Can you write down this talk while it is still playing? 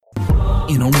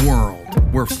In a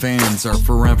world where fans are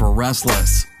forever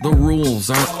restless, the rules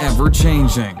are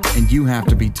ever-changing, and you have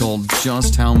to be told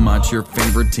just how much your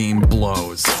favorite team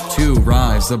blows. Two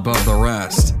rise above the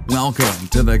rest. Welcome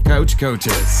to the Couch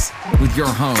Coaches, with your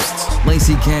hosts,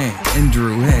 Lacey Kay and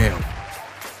Drew Hale.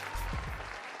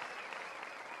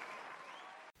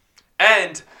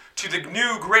 And to the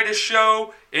new greatest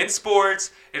show in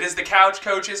sports, it is the Couch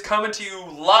Coaches coming to you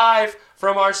live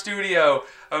from our studio.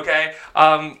 Okay,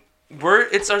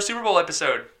 it's our Super Bowl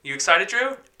episode. You excited,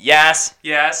 Drew? Yes.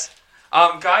 Yes.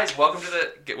 Guys, welcome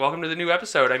to the new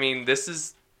episode. I mean,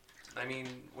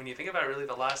 when you think about it, really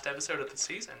the last episode of the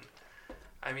season.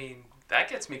 I mean, that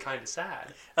gets me kind of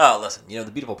sad. Oh, listen.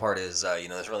 The beautiful part is,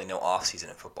 there's really no off season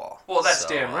in football. Well, that's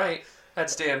damn right.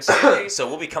 That's damn silly. So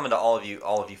we'll be coming to all of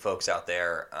you folks out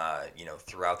there,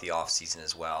 throughout the off season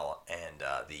as well, and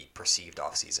the perceived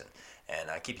off season, and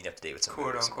keeping you up to date with some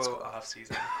quote unquote off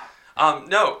season.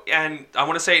 No, and I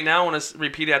want to say it now. I want to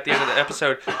repeat it at the end of the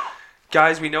episode,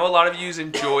 guys. We know a lot of you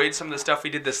enjoyed some of the stuff we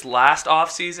did this last off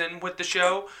season with the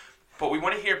show, but we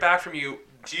want to hear back from you.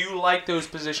 Do you like those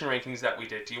position rankings that we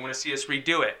did? Do you want to see us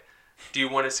redo it? Do you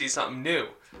want to see something new?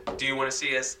 Do you want to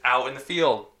see us out in the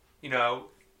field?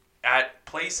 At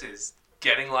places,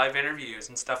 getting live interviews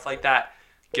and stuff like that.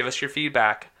 Give us your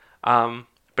feedback. But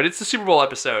it's the Super Bowl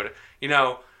episode.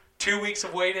 2 weeks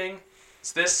of waiting.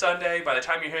 It's this Sunday. By the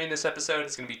time you're hearing this episode,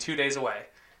 it's going to be 2 days away.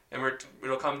 And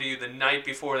it'll come to you the night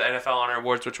before the NFL Honor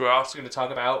Awards, which we're also going to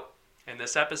talk about in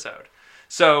this episode.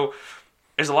 So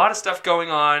there's a lot of stuff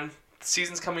going on. The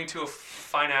season's coming to a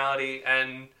finality.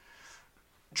 And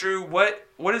Drew, what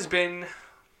has been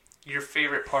your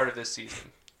favorite part of this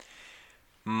season?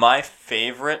 My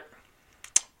favorite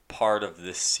part of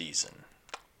this season.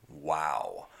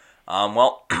 Wow.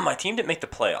 Well, my team didn't make the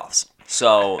playoffs,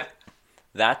 so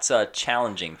that's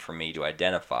challenging for me to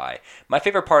identify. My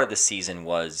favorite part of the season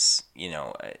was,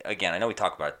 again, I know we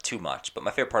talk about it too much, but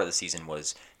my favorite part of the season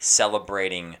was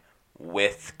celebrating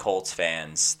with Colts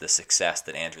fans the success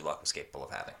that Andrew Luck was capable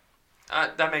of having.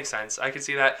 That makes sense. I can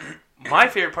see that. My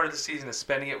favorite part of the season is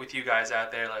spending it with you guys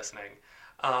out there listening.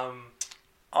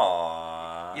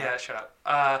 Aww. Yeah, shut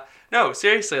up. No,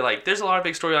 seriously, there's a lot of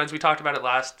big storylines. We talked about it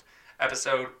last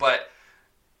episode, but,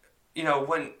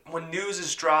 when news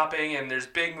is dropping and there's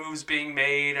big moves being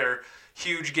made or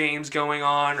huge games going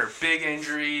on or big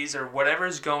injuries or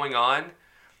whatever's going on,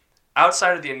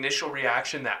 outside of the initial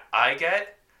reaction that I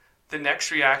get, the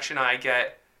next reaction I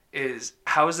get is,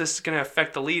 how is this going to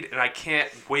affect the league? And I can't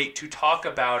wait to talk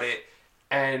about it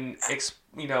and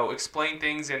explain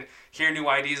things and hear new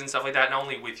ideas and stuff like that, not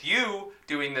only with you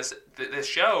doing this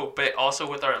show, but also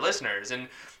with our listeners. And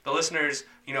the listeners,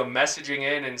 messaging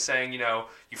in and saying,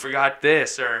 you forgot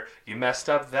this, or you messed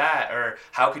up that, or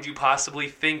how could you possibly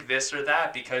think this or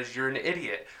that because you're an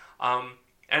idiot. And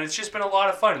it's just been a lot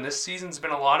of fun. And this season's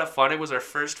been a lot of fun. It was our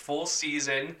first full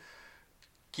season,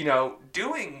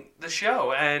 doing the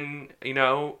show. And,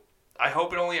 I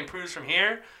hope it only improves from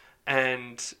here.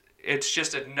 And it's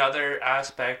just another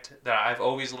aspect that I've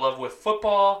always loved with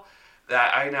football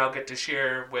that I now get to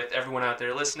share with everyone out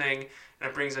there listening, and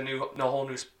it brings a whole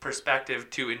new perspective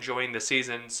to enjoying the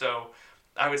season. So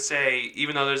I would say,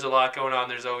 even though there's a lot going on,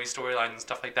 there's always storylines and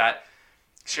stuff like that,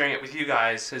 sharing it with you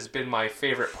guys has been my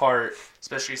favorite part,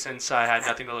 especially since I had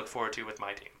nothing to look forward to with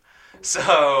my team.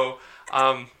 So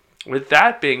with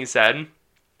that being said, you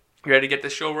ready to get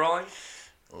this show rolling?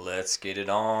 Let's get it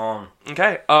on.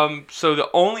 Okay. So the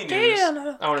only news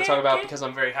I want to talk about, because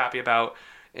I'm very happy about,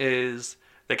 is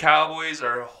the Cowboys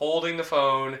are holding the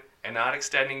phone and not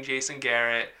extending Jason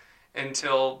Garrett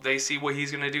until they see what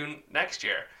he's going to do next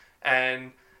year.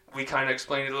 And we kind of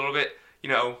explained it a little bit,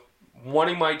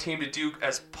 wanting my team to do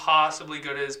as possibly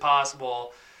good as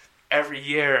possible every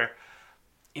year.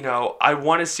 I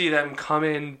want to see them come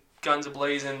in guns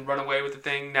a-blazing, run away with the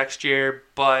thing next year,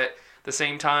 but at the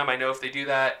same time, I know if they do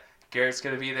that, Garrett's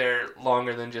going to be there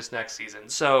longer than just next season.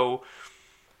 So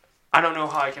I don't know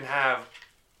how I can have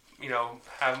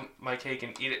my cake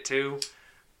and eat it too,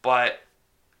 but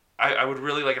I would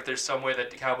really like if there's some way that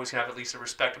the Cowboys can have at least a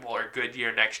respectable or good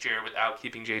year next year without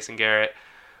keeping Jason Garrett.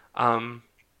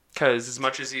 Because as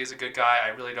much as he is a good guy, I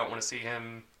really don't want to see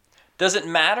him. Does it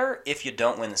matter if you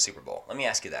don't win the Super Bowl? Let me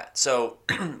ask you that. So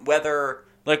whether...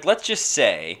 let's just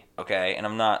say, okay, and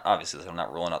I'm not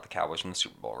ruling out the Cowboys from the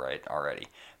Super Bowl, right, already.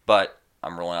 But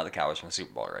I'm ruling out the Cowboys from the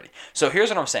Super Bowl already. So here's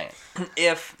what I'm saying.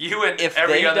 If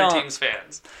every other team's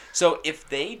fans. So if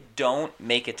they don't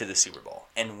make it to the Super Bowl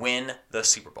and win the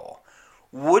Super Bowl,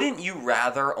 wouldn't you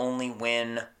rather only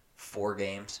win 4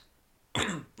 games?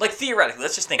 Theoretically,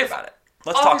 let's just think about it.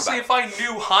 Let's talk about it. Obviously, if I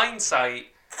knew hindsight,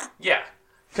 yeah.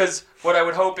 Because what I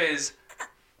would hope is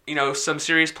some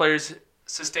serious players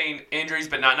sustain injuries,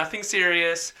 but nothing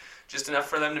serious, just enough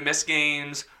for them to miss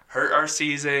games, hurt our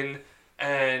season,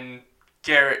 and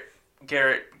Garrett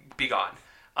be gone.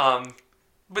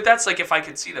 But that's like if I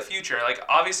could see the future. Like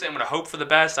obviously I'm gonna hope for the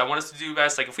best. I want us to do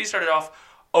best. Like if we started off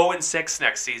 0-6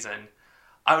 next season,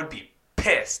 I would be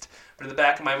pissed. But in the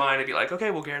back of my mind, I'd be like, okay,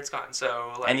 well Garrett's gone,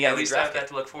 so like at least I have that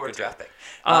to look forward to. Good draft pick.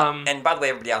 And by the way,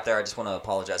 everybody out there, I just want to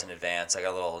apologize in advance. I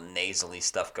got a little nasally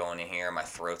stuff going in here. My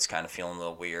throat's kind of feeling a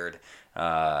little weird.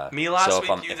 Me last so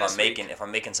week, if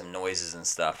I'm making some noises and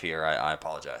stuff here, I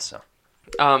apologize. So.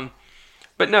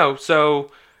 But no,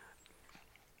 so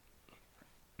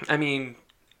I mean,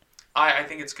 I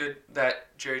think it's good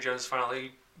that Jerry Jones is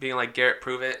finally being like, Garrett,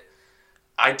 prove it.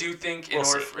 I do think in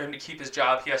order for him to keep his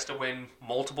job, he has to win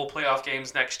multiple playoff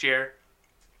games next year.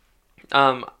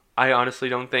 I honestly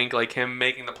don't think like him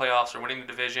making the playoffs or winning the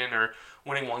division or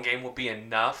winning one game will be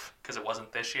enough because it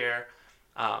wasn't this year.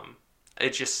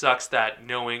 It just sucks that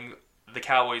knowing the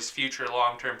Cowboys' future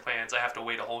long-term plans, I have to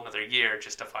wait a whole another year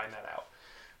just to find that out.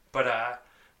 But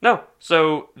no,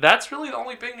 so that's really the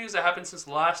only big news that happened since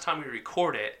the last time we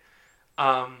recorded.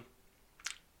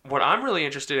 What I'm really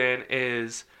interested in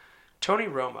is Tony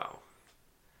Romo.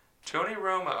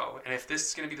 And if this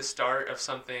is going to be the start of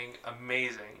something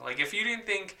amazing. Like, if you didn't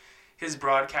think his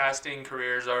broadcasting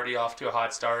career is already off to a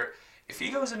hot start, if he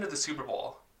goes into the Super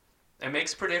Bowl and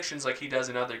makes predictions like he does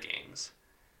in other games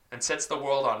and sets the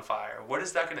world on fire, what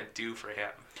is that going to do for him?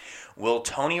 Will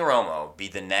Tony Romo be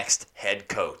the next head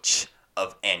coach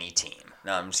of any team?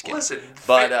 No, I'm just kidding. Listen,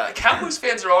 but Cowboys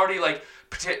fans are already like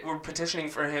were petitioning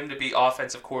for him to be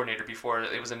offensive coordinator before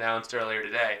it was announced earlier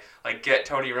today. Like, get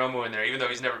Tony Romo in there, even though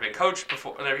he's never been coached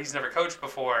before. He's never coached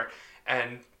before,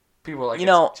 and people are like,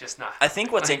 it's just not. I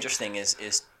think what's interesting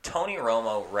is Tony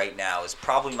Romo right now is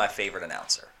probably my favorite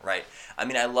announcer. Right? I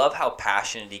mean, I love how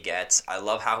passionate he gets. I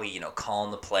love how he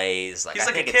calling the plays. He's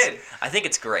like a kid. I think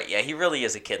it's great. Yeah, he really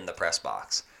is a kid in the press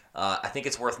box. I think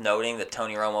it's worth noting that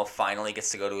Tony Romo finally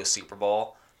gets to go to a Super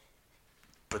Bowl.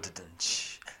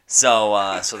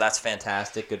 So that's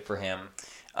fantastic. Good for him.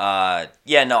 I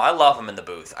love him in the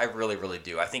booth. I really, really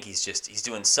do. I think he's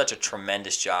doing such a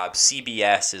tremendous job.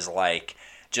 CBS is like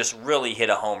just really hit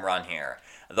a home run here.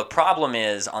 The problem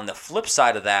is on the flip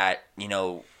side of that,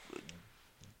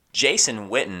 Jason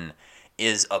Witten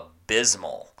is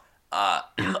abysmal.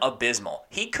 Abysmal.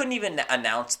 He couldn't even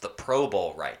announce the Pro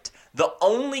Bowl right. The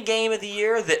only game of the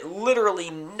year that literally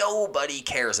nobody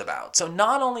cares about. So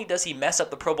not only does he mess up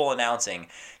the Pro Bowl announcing,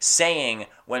 saying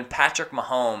when Patrick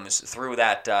Mahomes threw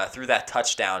that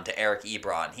touchdown to Eric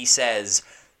Ebron, he says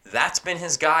that's been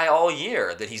his guy all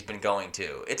year that he's been going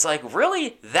to. It's like,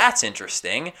 really? That's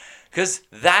interesting, because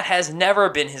that has never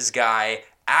been his guy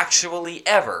actually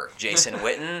ever, Jason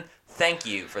Witten. Thank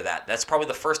you for that. That's probably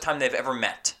the first time they've ever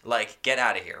met. Like, get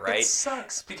out of here, right? It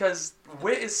sucks because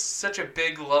Witt is such a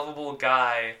big, lovable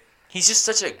guy. He's just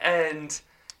such a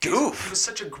goof. He was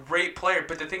such a great player,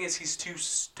 but the thing is, he's too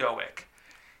stoic.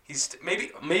 He's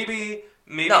maybe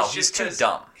no, it's just he's too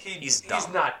dumb. He's dumb.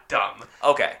 He's not dumb.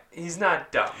 Okay. He's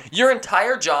not dumb. Your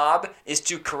entire job is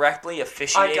to correctly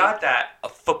officiate I got that. A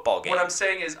football game. What I'm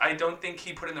saying is, I don't think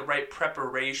he put in the right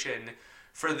preparation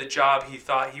for the job he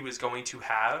thought he was going to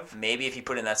have. Maybe if he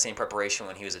put in that same preparation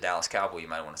when he was a Dallas Cowboy, you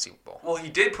might have won a Super Bowl. Well, he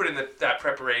did put in that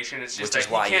preparation. It's just that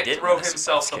he can't throw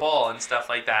himself the ball and stuff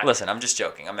like that. Listen, I'm just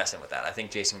joking. I'm messing with that. I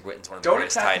think Jason Witten's one of the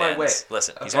greatest tight ends. Wit.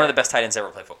 Listen, he's one of the best tight ends ever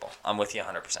play football. I'm with you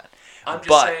 100%. I'm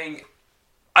just saying,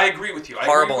 I agree with you.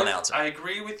 Horrible announcer. I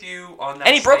agree with you on that.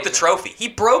 And he broke the trophy. He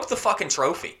broke the fucking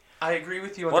trophy. I agree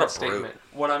with you on that statement.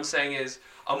 What I'm saying is,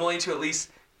 I'm willing to at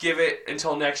least give it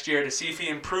until next year to see if he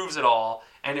improves at all.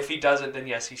 And if he doesn't, then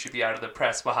yes, he should be out of the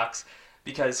press box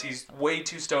because he's way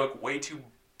too stoic, way too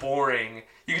boring.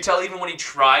 You can tell even when he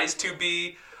tries to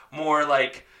be more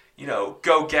like,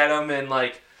 go get him and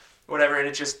like whatever, and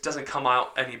it just doesn't come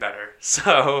out any better.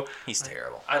 So he's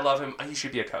terrible. I love him. He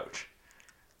should be a coach.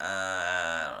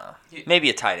 I don't know. Maybe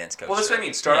a tight ends coach. Well, that's what I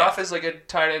mean. Start off as like a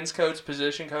tight ends coach,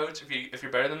 position coach. If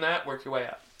you're better than that, work your way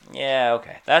up. Yeah,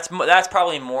 okay. That's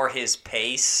probably more his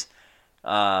pace.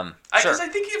 Sure. Because I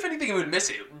think if anything, he would miss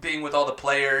it being with all the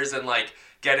players and like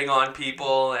getting on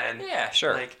people and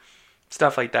like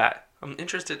stuff like that. I'm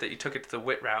interested that you took it to the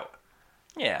Wit route.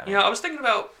 Yeah. I was thinking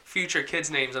about future kids'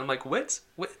 names. And I'm like, Wit's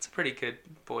a pretty good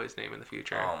boy's name in the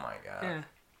future. Oh my god.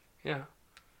 Yeah.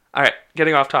 All right,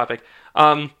 getting off topic.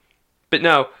 But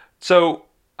no. So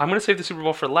I'm gonna save the Super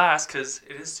Bowl for last because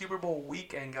it is Super Bowl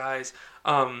weekend, guys.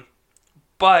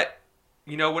 But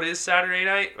you know what is Saturday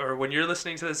night, or when you're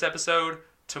listening to this episode,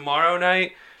 tomorrow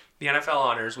night, the NFL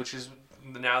Honors, which is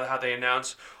now how they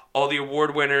announce all the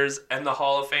award winners and the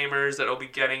Hall of Famers that will be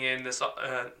getting in this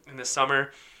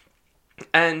summer.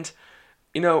 And,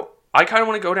 I kind of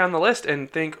want to go down the list and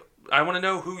think, I want to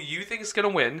know who you think is going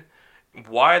to win,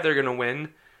 why they're going to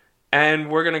win, and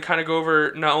we're going to kind of go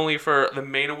over not only for the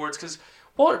main awards, because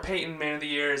Walter Payton Man of the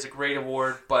Year is a great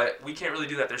award, but we can't really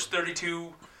do that. There's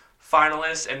 32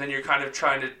 finalists, and then you're kind of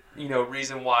trying to,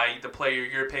 reason why the player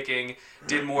you're picking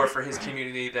did more for his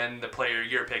community than the player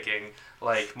you're picking.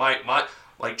 Like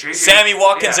JJ, Sammy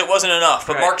Watkins, it wasn't enough,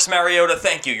 but right. Marcus Mariota,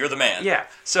 thank you, you're the man. Yeah,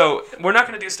 so we're not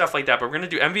going to do stuff like that, but we're going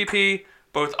to do MVP,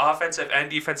 both offensive and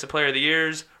defensive player of the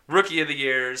years, rookie of the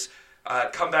years,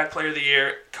 comeback player of the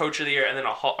year, coach of the year, and then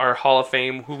our Hall of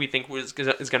Fame, who we think is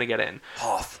going to get in.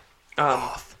 Hoff.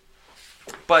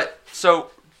 But,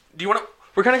 so, do you want to...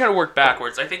 We're kind of work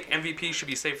backwards. I think MVP should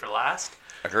be saved for last.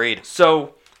 Agreed.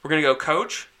 So, we're going to go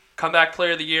coach, comeback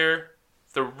player of the year,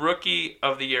 the rookie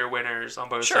of the year winners on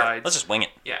both sides. Let's just wing it.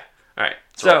 Yeah. All right.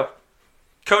 So,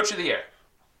 coach of the year.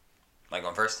 Am I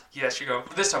going first? Yes, you're going.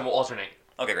 This time we'll alternate.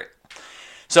 Okay, great.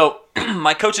 So,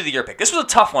 my coach of the year pick. This was a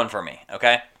tough one for me,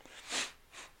 okay?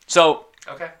 So,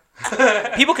 okay.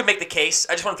 People can make the case.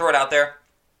 I just want to throw it out there.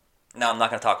 No, I'm not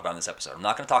going to talk about him this episode. I'm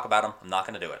not going to talk about him. I'm not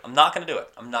going to do it. I'm not going to do it.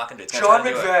 Sean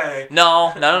McVay.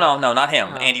 No, not him.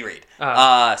 Andy Reid.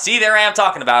 See, there I am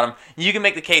talking about him. You can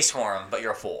make the case for him, but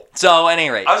you're a fool. So, at any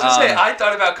rate. I was going to say, I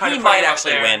thought about kind of he might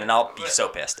actually win, and I'll be so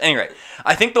pissed. At any rate,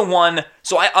 I think the one...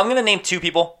 So, I'm going to name two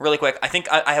people really quick. I think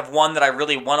I have one that I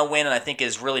really want to win and I think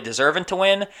is really deserving to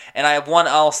win, and I have one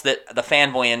else that the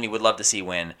fanboy in me would love to see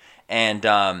win. And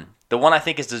the one I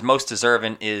think is the most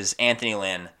deserving is Anthony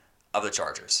Lynn of the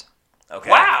Chargers. Okay.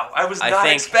 Wow, I was not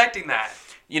expecting that.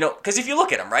 Because if you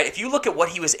look at him, right? If you look at what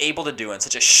he was able to do in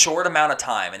such a short amount of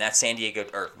time in that San Diego,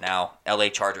 or now LA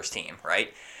Chargers team,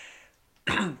 right?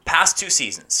 Past 2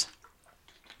 seasons,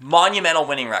 monumental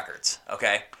winning records,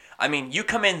 okay? I mean, you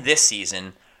come in this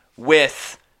season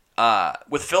with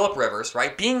Phillip Rivers,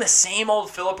 right? Being the same old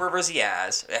Phillip Rivers he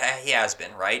has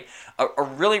been, right? A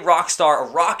really rock star, a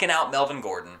rocking out Melvin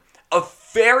Gordon, a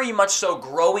very much so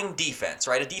growing defense,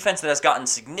 right? A defense that has gotten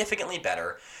significantly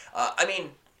better.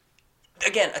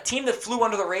 Again, a team that flew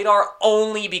under the radar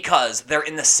only because they're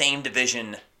in the same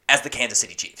division as the Kansas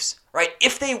City Chiefs, right?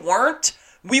 If they weren't,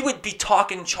 we would be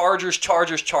talking Chargers,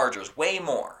 way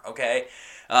more, okay?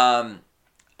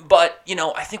 But,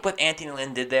 I think what Anthony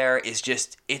Lynn did there is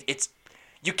just, it's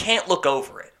you can't look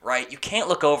over it, right? You can't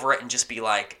look over it and just be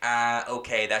like,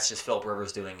 okay, that's just Phillip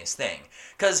Rivers doing his thing.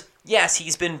 Because, yes,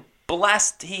 he's been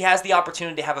blessed. He has the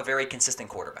opportunity to have a very consistent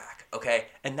quarterback, okay?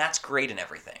 And that's great and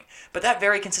everything. But that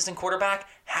very consistent quarterback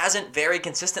hasn't very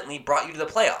consistently brought you to the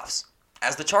playoffs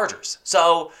as the Chargers.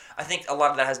 So I think a lot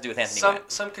of that has to do with Anthony Lynn.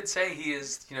 Some could say he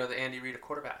is, the Andy Reid of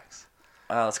quarterbacks.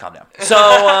 Let's calm down.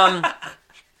 So,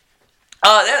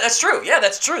 that's true. Yeah,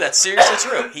 that's true. That's seriously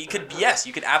true. You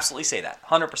could absolutely say that.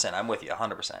 100%. I'm with you,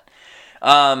 100%.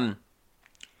 But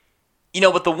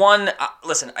the one,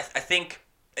 listen, I think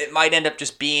it might end up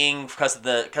just being because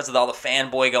of all the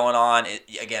fanboy going on.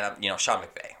 Sean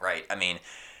McVay, right? I mean,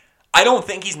 I don't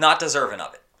think he's not deserving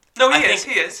of it. No,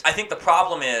 he is. I think the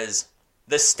problem is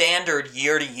the standard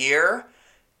year to year.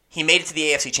 He made it to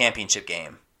the AFC Championship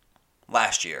game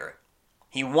last year.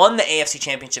 He won the AFC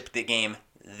Championship game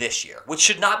this year, which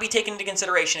should not be taken into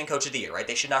consideration in Coach of the Year, right?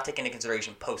 They should not take into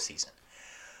consideration postseason.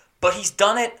 But he's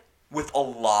done it with a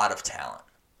lot of talent.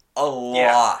 A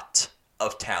lot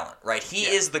of talent, right? He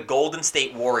is the Golden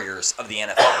State Warriors of the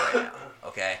NFL right now,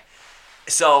 okay?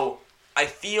 So I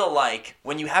feel like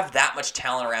when you have that much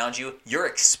talent around you, you're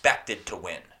expected to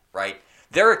win, right?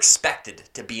 They're expected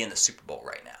to be in the Super Bowl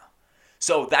right now.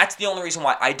 So that's the only reason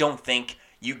why I don't think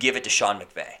you give it to Sean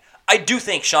McVay. I do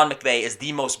think Sean McVay is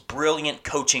the most brilliant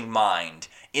coaching mind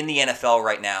in the NFL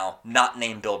right now, not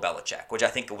named Bill Belichick, which I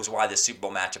think was why this Super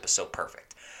Bowl matchup is so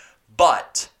perfect.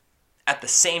 But at the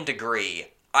same degree,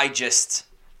 I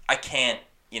can't,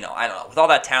 I don't know. With all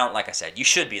that talent, like I said, you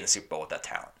should be in the Super Bowl with that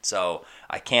talent. So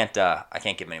I can't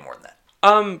give him any more than that.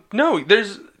 No,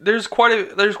 there's quite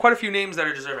a few names that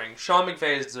are deserving. Sean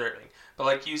McVay is deserving, but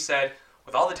like you said,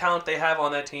 with all the talent they have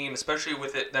on that team, especially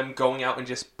with them going out and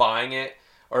just buying it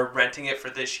or renting it for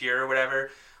this year or whatever,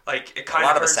 like it kind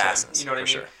of hurts assassins, them, you know what I mean?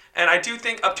 Sure. And I do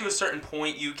think up to a certain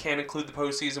point you can include the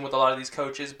postseason with a lot of these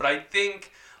coaches, but I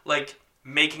think like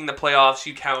making the playoffs,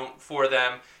 you count for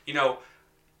them.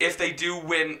 If they do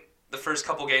win the first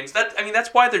couple games,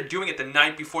 that's why they're doing it the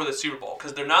night before the Super Bowl,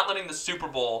 because they're not letting the Super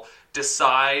Bowl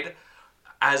decide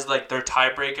as like their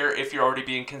tiebreaker if you're already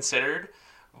being considered,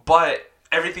 but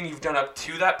everything you've done up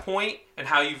to that point and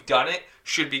how you've done it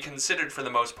should be considered for the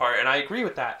most part, and I agree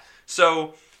with that.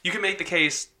 So you can make the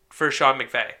case for Sean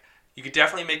McVay. You could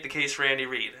definitely make the case for Andy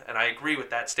Reid, and I agree with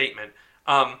that statement.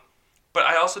 But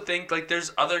I also think like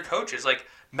there's other coaches like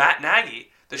Matt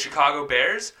Nagy, the Chicago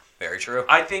Bears. Very true.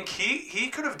 I think he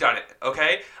could have done it.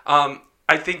 Okay.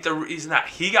 I think the reason that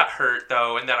he got hurt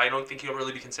though, and that I don't think he'll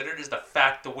really be considered, is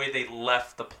the way they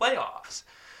left the playoffs,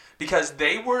 because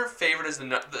they were favored as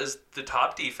the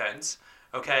top defense.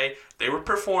 Okay, they were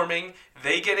performing.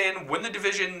 They get in, win the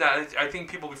division. I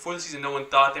think people before the season, no one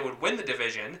thought they would win the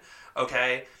division.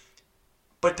 Okay,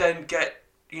 but then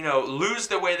lose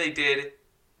the way they did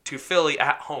to Philly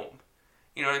at home.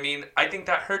 You know what I mean? I think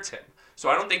that hurts him. So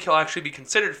I don't think he'll actually be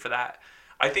considered for that.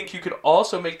 I think you could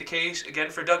also make the case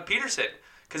again for Doug Peterson,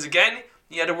 because again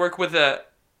he had to work with a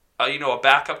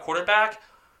backup quarterback,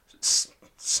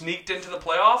 sneaked into the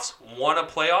playoffs, won a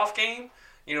playoff game.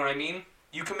 You know what I mean?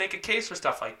 You can make a case for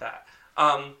stuff like that.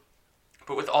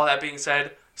 But with all that being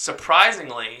said,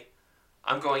 surprisingly,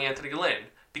 I'm going Anthony Lynn,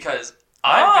 because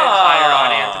I've been higher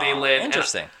on Anthony Lynn.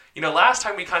 Interesting. And, last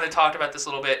time we kind of talked about this a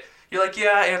little bit. You're like,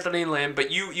 yeah, Anthony Lynn,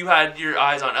 but you had your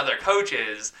eyes on other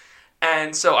coaches.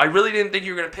 And so I really didn't think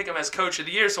you were going to pick him as coach of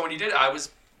the year. So when you did, I was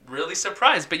really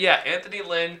surprised. But yeah, Anthony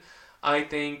Lynn, I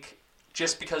think,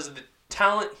 just because of the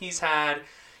talent he's had.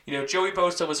 Joey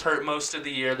Bosa was hurt most of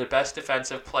the year, the best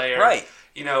defensive player. Right.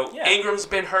 Ingram's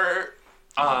been hurt.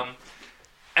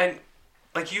 And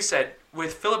like you said,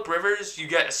 with Phillip Rivers, you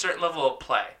get a certain level of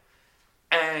play.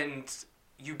 And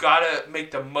you got to make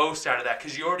the most out of that,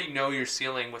 because you already know your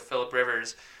ceiling with Phillip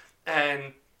Rivers.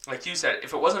 And like you said,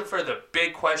 if it wasn't for the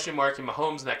big question mark in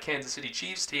Mahomes and that Kansas City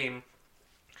Chiefs team,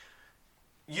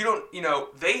 they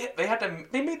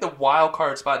made the wild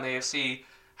card spot in the AFC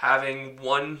having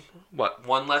one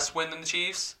less win than the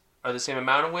Chiefs, or the same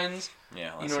amount of wins.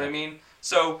 Yeah, you know what I mean?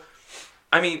 So,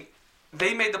 they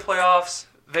made the playoffs.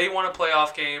 They won a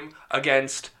playoff game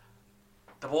against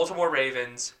the Baltimore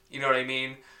Ravens. You know what I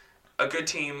mean? A good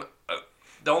team.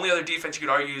 The only other defense you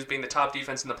could argue is being the top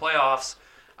defense in the playoffs.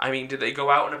 Did they go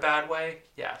out in a bad way?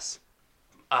 Yes.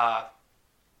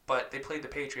 But they played the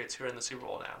Patriots, who are in the Super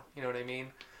Bowl now. You know what I mean?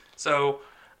 So,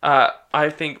 I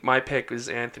think my pick is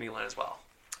Anthony Lynn as well.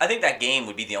 I think that game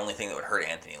would be the only thing that would hurt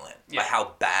Anthony Lynn, by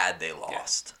how bad they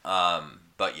lost. Yeah.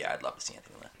 But yeah, I'd love to see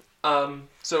Anthony Lynn.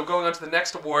 So going on to the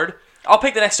next award. I'll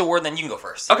pick the next award, then you can go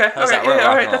first. Okay. All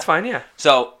right, that's fine, yeah.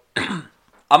 So,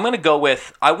 I'm going to go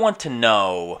with, I want to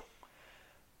know,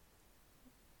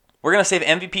 we're going to save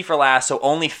MVP for last, so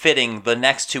only fitting the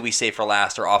next two we save for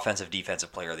last are Offensive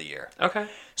Defensive Player of the Year. Okay.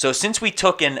 So since we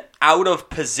took an out of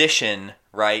position,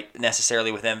 right,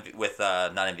 necessarily with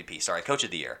not MVP, sorry, Coach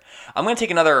of the Year, I'm going to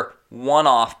take another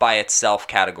one-off by itself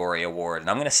category award, and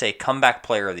I'm going to say Comeback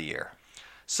Player of the Year.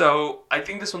 So I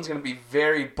think this one's going to be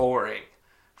very boring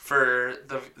for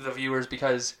the viewers,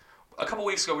 because a couple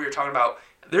weeks ago we were talking about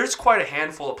there's quite a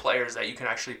handful of players that you can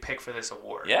actually pick for this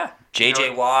award. Yeah.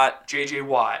 J.J. Watt. J.J.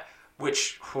 Watt,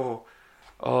 which,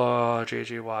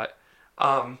 J.J. Watt.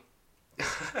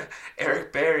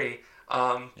 Eric Berry.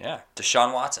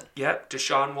 Deshaun Watson. Yep,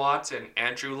 Deshaun Watson,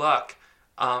 Andrew Luck.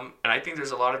 And I think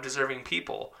there's a lot of deserving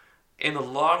people. In the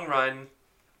long run,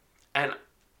 and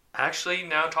actually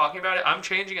now talking about it, I'm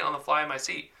changing it on the fly in my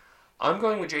seat. I'm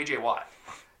going with J.J. Watt.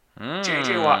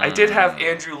 J.J. Watt. I did have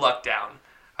Andrew Luck down.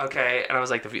 Okay, and I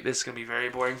was like, this is going to be very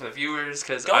boring for the viewers.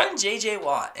 Going J.J.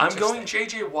 Watt. I'm going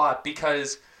J.J. Watt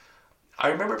because I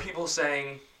remember people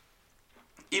saying,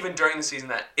 even during the season,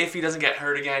 that if he doesn't get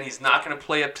hurt again, he's not going to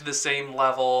play up to the same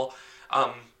level.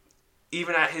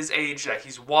 Even at his age, that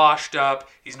he's washed up.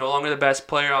 He's no longer the best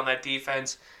player on that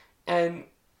defense. And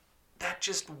that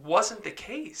just wasn't the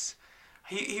case.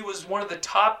 He was one of the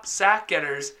top sack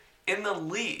getters in the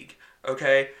league.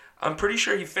 Okay, I'm pretty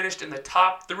sure he finished in the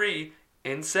top 3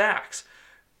 in sacks.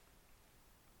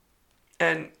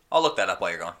 And I'll look that up while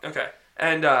you're gone. Okay.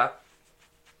 And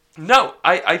no,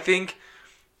 I think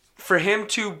for him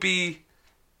to be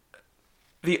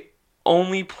the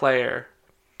only player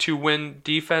to win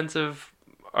defensive,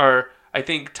 or I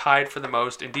think tied for the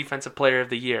most in defensive player of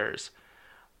the years,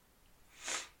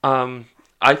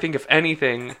 I think if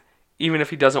anything, even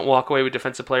if he doesn't walk away with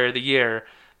defensive player of the year,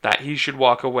 that he should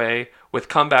walk away with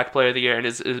comeback player of the year. And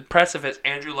as impressive as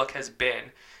Andrew Luck has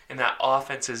been, and that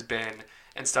offense has been,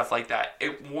 and stuff like that,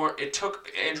 it took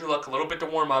Andrew Luck a little bit to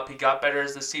warm up. He got better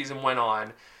as the season went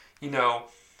on,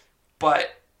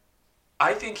 but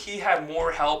I think he had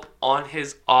more help on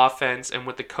his offense and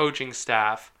with the coaching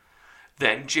staff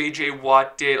than J.J.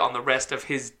 Watt did on the rest of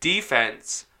his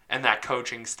defense and that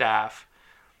coaching staff.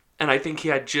 And I think he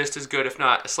had just as good, if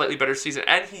not a slightly better season.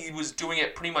 And he was doing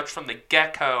it pretty much from the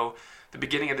get-go, the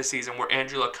beginning of the season, where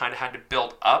Andrew Luck kind of had to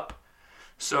build up.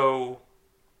 So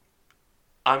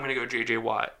I'm going to go J.J.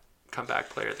 Watt comeback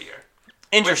player of the year.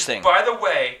 Interesting. Which, by the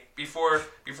way, before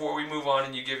we move on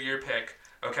and you give your pick,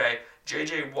 okay,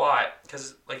 J.J. Watt,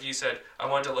 because like you said, I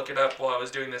wanted to look it up while I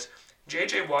was doing this.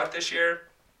 J.J. Watt this year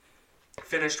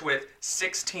finished with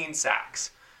 16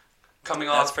 sacks, coming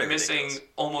off missing ridiculous.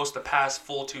 Almost the past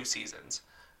full 2 seasons.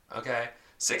 Okay,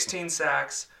 16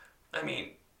 sacks. I mean,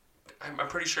 I'm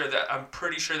pretty sure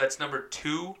that's number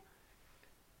 2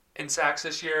 in sacks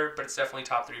this year, but it's definitely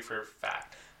top 3 for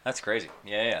fact. That's crazy.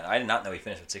 Yeah. I did not know he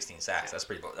finished with 16 sacks. That's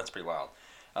pretty wild.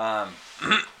 But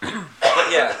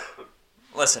yeah,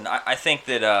 listen, I think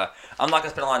that I'm not going to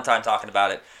spend a lot of time talking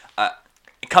about it.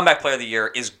 Comeback Player of the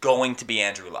Year is going to be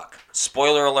Andrew Luck.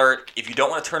 Spoiler alert, if you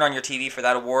don't want to turn on your TV for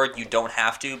that award, you don't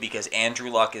have to because Andrew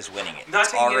Luck is winning it. Not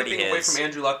taking anything away from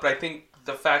Andrew Luck, but I think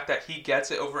the fact that he gets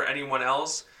it over anyone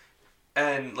else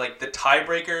and like the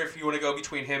tiebreaker, if you want to go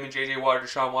between him and J.J. Watt or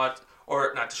Deshaun Watson,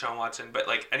 or not Deshaun Watson, but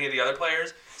like any of the other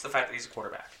players, it's the fact that he's a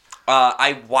quarterback.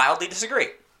 I wildly disagree.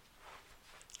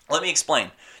 Let me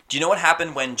explain. Do you know what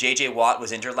happened when J.J. Watt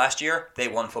was injured last year? They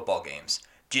won football games.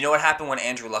 Do you know what happened when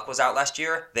Andrew Luck was out last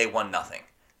year? They won nothing.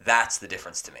 That's the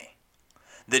difference to me.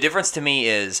 The difference to me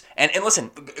is, and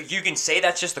listen, you can say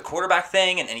that's just the quarterback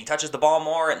thing and he touches the ball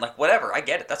more and like whatever. I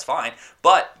get it. That's fine.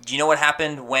 But do you know what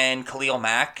happened when Khalil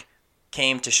Mack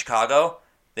came to Chicago?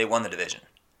 They won the division.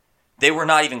 They were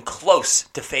not even close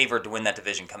to favored to win that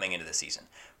division coming into the season.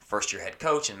 First-year head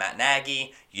coach and Matt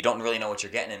Nagy. You don't really know what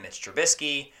you're getting in Mitch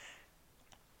Trubisky.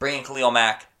 Bringing Khalil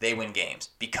Mack, they win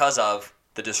games because of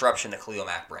the disruption that Khalil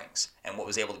Mack brings and what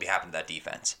was able to be happening to that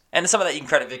defense. And some of that you can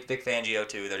credit Vic Fangio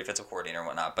too, their defensive coordinator and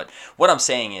whatnot. But what I'm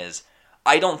saying is,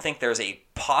 I don't think there's a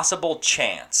possible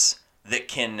chance that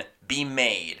can be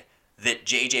made that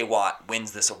J.J. Watt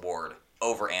wins this award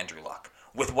over Andrew Luck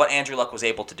with what Andrew Luck was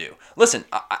able to do. Listen,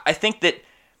 I think that,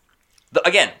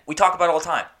 again, we talk about it all the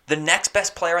time. The next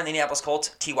best player in the Indianapolis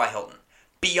Colts, T.Y. Hilton.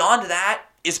 Beyond that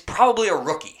is probably a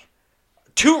rookie.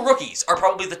 2 rookies are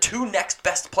probably the 2 next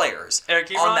best players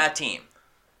on that team.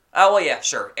 Oh, well, yeah,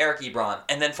 sure. Eric Ebron.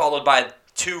 And then followed by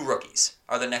 2 rookies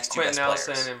are the next 2 Quentin best players.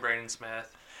 Nelson and Braden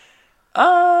Smith.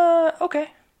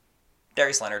 Okay.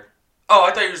 Darius Leonard. Oh,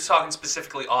 I thought you were talking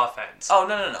specifically offense. Oh,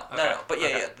 no. No. But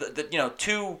yeah. The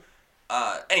 2...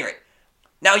 any rate,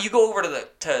 now you go over to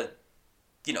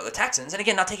the Texans, and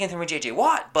again, not taking anything from J.J.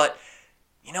 Watt, but...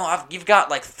 you've got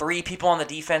like 3 people on the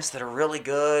defense that are really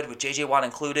good, with J.J. Watt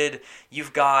included.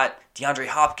 You've got DeAndre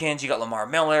Hopkins, you got Lamar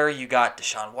Miller, you got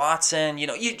Deshaun Watson.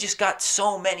 You just got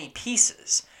so many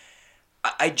pieces.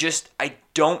 I just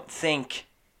don't think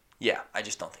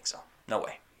so. No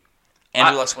way.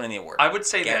 Andrew Luck's winning the award. I would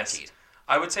say guaranteed.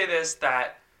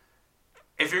 That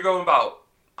if you're going about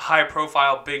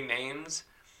high-profile big names,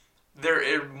 there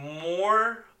is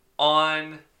more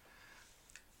on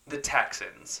the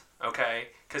Texans. Okay,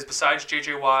 because besides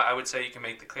J.J. Watt, I would say you can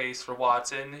make the case for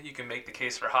Watson, you can make the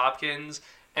case for Hopkins,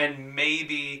 and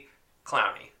maybe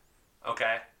Clowney.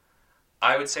 Okay,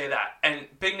 I would say that. And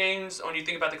big names, when you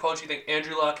think about the Colts, you think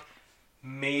Andrew Luck,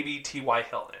 maybe T.Y.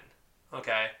 Hilton.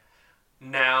 Okay,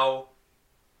 now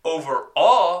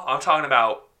overall, I'm talking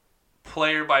about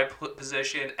player by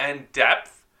position and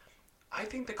depth. I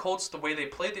think the Colts, the way they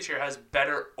played this year, has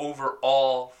better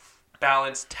overall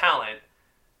balanced talent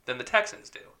than the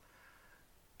Texans do.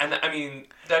 And I mean,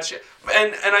 that's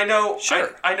and I know,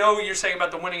 sure. I know you're saying about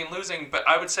the winning and losing, but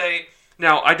I would say,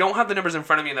 now I don't have the numbers in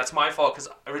front of me, and that's my fault because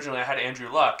originally I had Andrew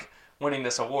Luck winning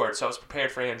this award, so I was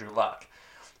prepared for Andrew Luck.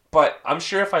 But I'm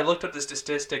sure if I looked up the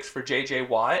statistics for J.J.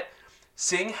 Watt,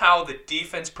 seeing how the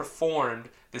defense performed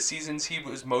the seasons he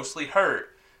was mostly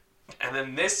hurt, and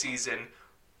then this season,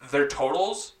 their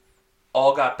totals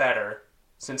all got better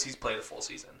since he's played a full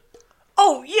season.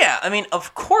 Oh, yeah. I mean,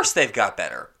 of course they've got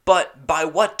better. But by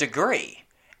what degree?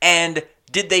 And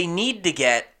did they need to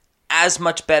get as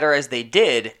much better as they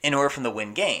did in order for them to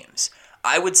win games?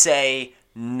 I would say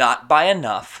not by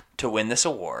enough to win this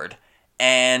award,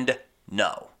 and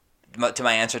no. To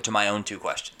my answer to my own 2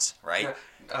 questions, right?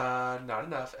 Not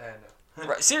enough, and no.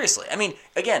 Right, seriously. I mean,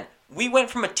 again, we went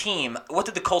from a team... What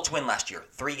did the Colts win last year?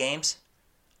 3 games?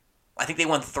 I think they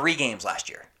won 3 games last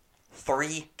year.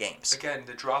 3 games. Again,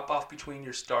 the drop-off between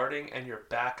your starting and your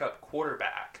backup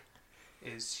quarterback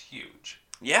is huge.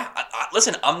 Yeah.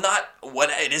 Listen, I'm not...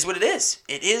 It is what it is.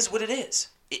 It is what it is.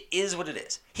 It is what it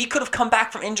is. He could have come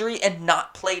back from injury and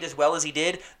not played as well as he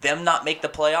did, them not make the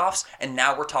playoffs, and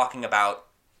now we're talking about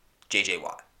J.J.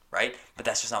 Watt, right? But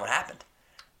that's just not what happened.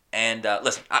 And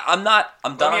listen, I'm done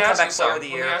on comeback player of the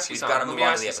year. We've got to move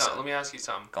on to the episode. Let me ask you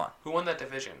something. Go on. Who won that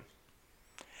division?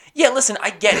 Yeah, listen,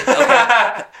 I get it,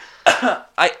 okay?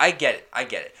 I get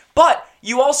it. But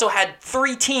you also had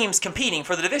 3 teams competing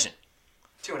for the division.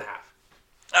 2.5.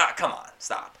 Come on,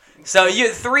 stop. So you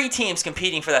have 3 teams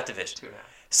competing for that division. 2.5.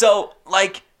 So,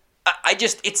 like,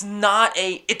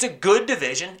 it's a good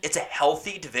division. It's a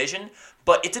healthy division,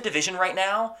 but it's a division right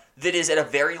now that is at a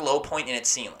very low point in its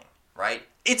ceiling, right?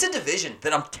 It's a division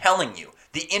that I'm telling you,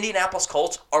 the Indianapolis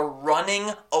Colts are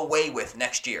running away with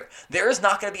next year. There is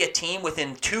not going to be a team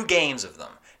within 2 games of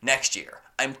them next year.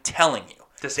 I'm telling you.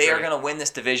 They are going to win this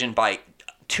division by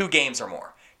 2 games or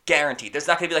more. Guaranteed. There's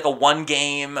not going to be like a 1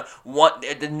 game,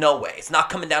 no way. It's not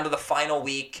coming down to the final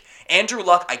week. Andrew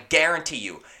Luck, I guarantee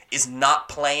you, is not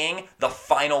playing the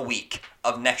final week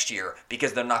of next year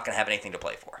because they're not going to have anything to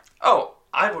play for. Oh,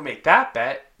 I would make that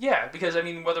bet. Yeah, because, I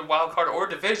mean, whether wild card or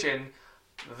division,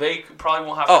 they probably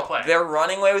won't have to play. They're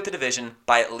running away with the division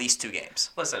by at least 2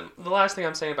 games. Listen, the last thing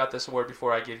I'm saying about this award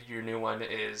before I give you your new one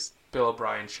is Bill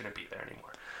O'Brien shouldn't be there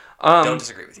anymore. Don't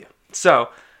disagree with you. So,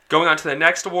 going on to the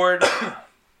next award,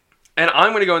 and I'm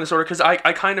going to go in this order because I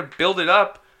kind of build it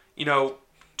up,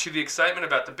 to the excitement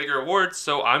about the bigger awards,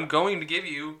 so I'm going to give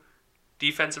you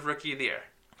Defensive Rookie of the Year.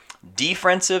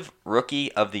 Defensive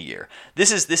Rookie of the Year.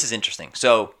 This is interesting.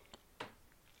 So,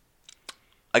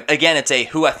 again, it's a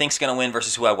who I think's going to win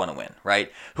versus who I want to win,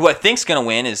 right? Who I think's going to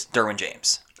win is Derwin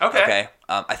James. Okay.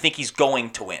 I think he's going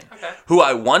to win. Okay. Who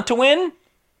I want to win,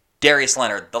 Darius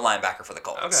Leonard, the linebacker for the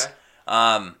Colts.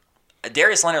 Okay.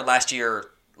 Darius Leonard last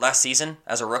season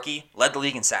as a rookie led the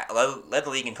league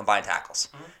in combined tackles.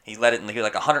 Mm-hmm. He led it in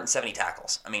like 170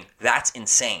 tackles. I mean, that's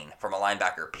insane from a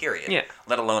linebacker, period. Yeah.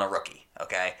 Let alone a rookie.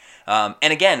 Okay.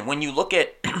 And again, when you look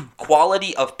at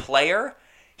quality of player,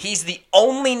 he's the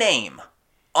only name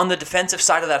on the defensive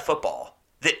side of that football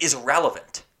that is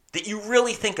relevant, that you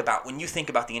really think about when you think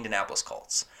about the Indianapolis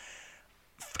Colts.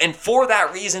 And for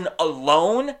that reason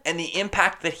alone and the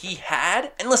impact that he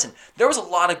had, and listen, there was a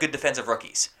lot of good defensive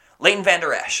rookies. Leighton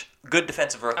Vander Esch, good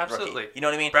defensive rookie. Absolutely. You know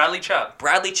what I mean? Bradley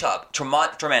Chubb,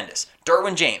 tremendous.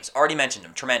 Derwin James, already mentioned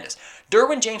him, tremendous.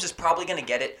 Derwin James is probably going to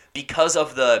get it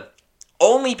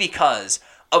only because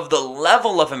of the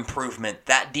level of improvement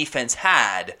that defense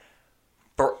had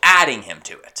for adding him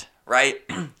to it, right?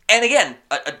 And again,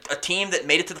 a team that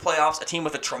made it to the playoffs, a team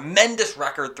with a tremendous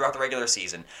record throughout the regular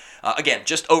season. Again,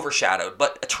 just overshadowed,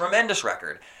 but a tremendous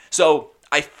record. So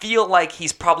I feel like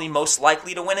he's probably most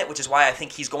likely to win it, which is why I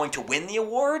think he's going to win the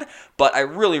award. But I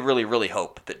really, really, really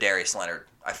hope that Darius Leonard,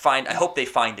 I hope they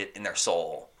find it in their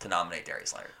soul to nominate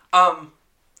Darius Leonard.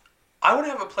 I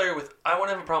wouldn't have a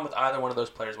problem with either one of those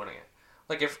players winning it.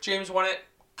 Like, if James won it,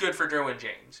 good for Derwin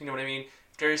James. You know what I mean?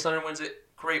 If Darius Leonard wins it,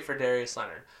 great for Darius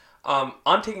Leonard.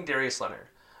 I'm taking Darius Leonard,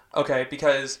 okay?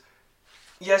 Because,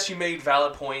 yes, you made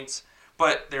valid points,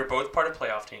 but they're both part of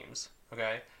playoff teams,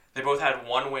 okay? They both had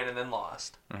 1 win and then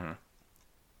lost. Mm-hmm.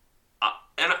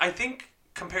 And I think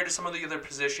compared to some of the other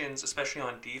positions, especially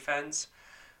on defense,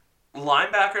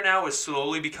 linebacker now is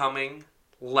slowly becoming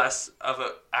less of an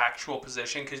actual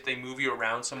position because they move you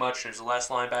around so much. There's less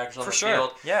linebackers on the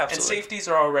field. Yeah, absolutely. And safeties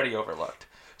are already overlooked.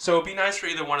 So it'd be nice for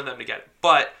either one of them to get it.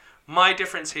 But my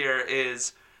difference here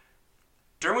is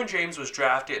Derwin James was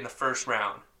drafted in the first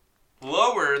round,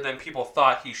 lower than people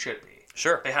thought he should be.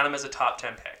 Sure. They had him as a top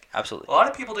 10 pick. Absolutely. A lot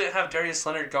of people didn't have Darius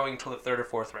Leonard going until the 3rd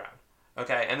or 4th round.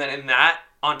 Okay, and then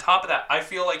on top of that, I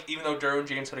feel like even though Derwin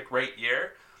James had a great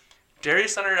year,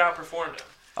 Darius Leonard outperformed him.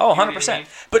 Oh, 100%.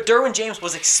 But Derwin James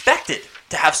was expected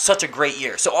to have such a great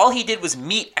year. So all he did was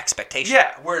meet expectations.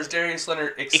 Yeah, whereas Darius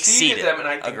Leonard exceeded them, and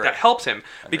I think that helps him.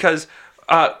 Agreed. Because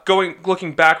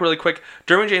looking back really quick,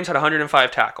 Derwin James had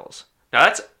 105 tackles. Now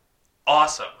that's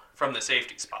awesome from the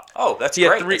safety spot. Oh, that's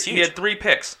great. That's huge. He had 3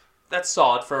 picks. That's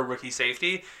solid for a rookie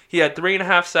safety. He had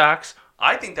 3.5 sacks.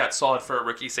 I think that's solid for a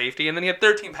rookie safety. And then he had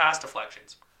 13 pass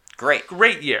deflections. Great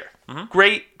year. Mm-hmm.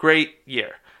 Great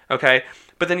year. Okay?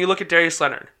 But then you look at Darius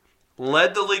Leonard.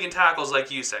 Led the league in tackles, like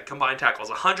you said. Combined tackles,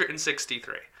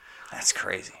 163. That's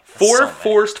crazy. That's 4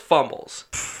 forced fumbles,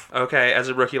 okay, as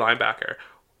a rookie linebacker.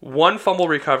 1 fumble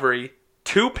recovery,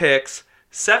 2 picks,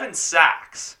 7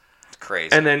 sacks. That's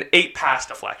crazy. And then 8 pass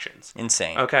deflections.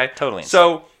 Insane. Okay? Totally insane.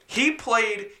 So he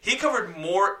covered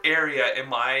more area, in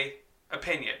my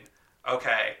opinion,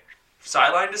 okay,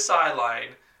 sideline to sideline,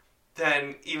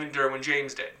 than even Derwin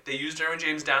James did. They used Derwin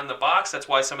James down in the box. That's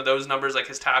why some of those numbers, like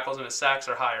his tackles and his sacks,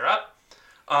 are higher up.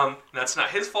 And that's not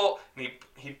his fault. And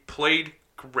he played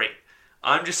great.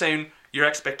 I'm just saying your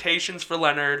expectations for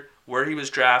Leonard, where he was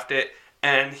drafted,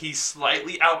 and he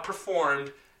slightly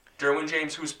outperformed Derwin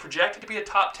James, who was projected to be a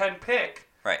top 10 pick.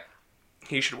 Right.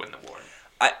 He should win the award.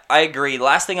 I agree. The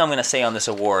last thing I'm going to say on this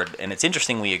award, and it's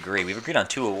interesting we agree. We've agreed on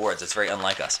 2 awards. It's very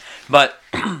unlike us. But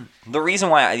the reason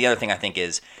why, the other thing I think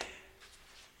is,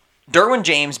 Derwin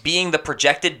James being the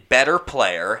projected better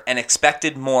player and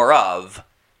expected more of,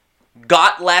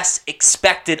 got less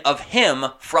expected of him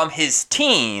from his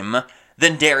team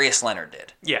than Darius Leonard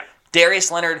did. Yeah.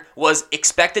 Darius Leonard was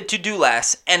expected to do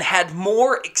less and had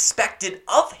more expected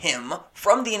of him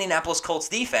from the Indianapolis Colts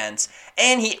defense,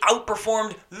 and he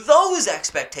outperformed those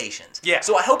expectations. Yeah.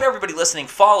 So I hope everybody listening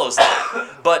follows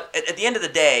that. But at the end of the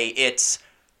day,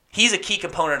 he's a key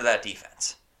component of that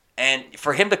defense. And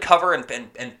for him to cover and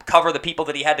cover the people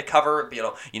that he had to cover,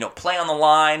 play on the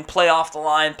line, play off the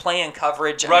line, play in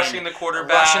coverage, rushing the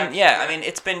quarterback. I mean,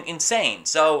 it's been insane.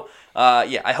 So,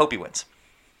 I hope he wins.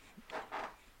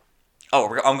 Oh,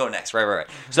 I'm going next. Right.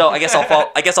 So I guess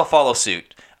I'll follow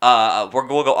suit.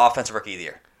 We'll go offensive rookie of the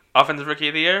year. Offensive rookie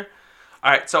of the year.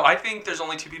 All right. So I think there's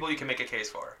only two people you can make a case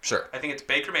for. Sure. I think it's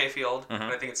Baker Mayfield, and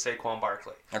I think it's Saquon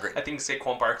Barkley. Agreed. I think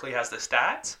Saquon Barkley has the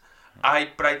stats.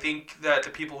 But I think that the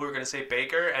people who are going to say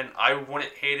Baker, and I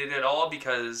wouldn't hate it at all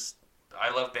because I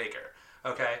love Baker.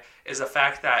 Okay, is the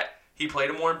fact that he played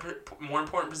a more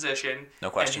important position. No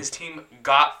question. And his team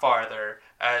got farther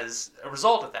as a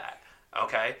result of that.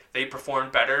 Okay, they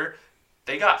performed better.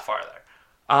 They got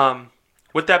farther.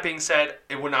 With that being said,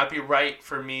 it would not be right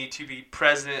for me to be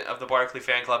president of the Barkley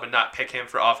fan club and not pick him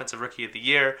for Offensive Rookie of the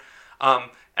Year.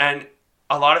 And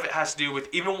a lot of it has to do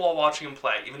with, even while watching him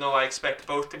play, even though I expect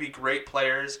both to be great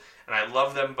players, and I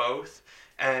love them both,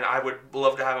 and I would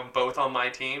love to have them both on my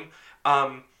team,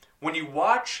 when you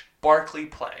watch Barkley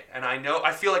play, and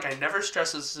I feel like I never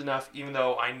stress this enough, even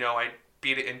though I know I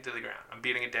beat it into the ground. I'm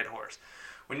beating a dead horse.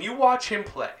 When you watch him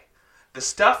play, the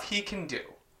stuff he can do,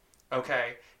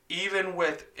 okay, even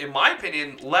with, in my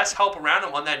opinion, less help around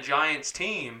him on that Giants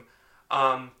team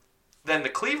than the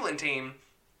Cleveland team,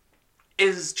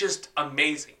 is just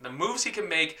amazing. The moves he can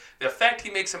make, the effect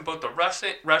he makes in both the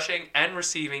rushing and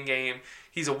receiving game.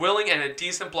 He's a willing and a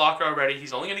decent blocker already.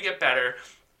 He's only going to get better.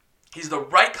 He's the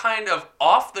right kind of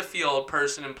off-the-field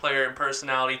person and player and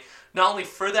personality, not only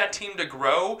for that team to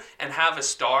grow and have a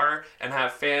star and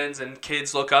have fans and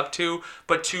kids look up to,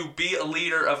 but to be a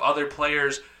leader of other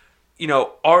players,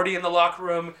 already in the locker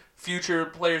room, future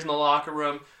players in the locker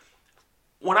room.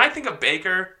 When I think of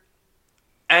Baker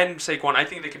and Saquon, I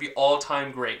think they could be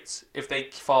all-time greats if they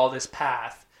follow this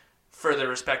path for their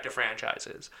respective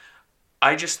franchises.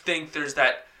 I just think there's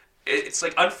that... It's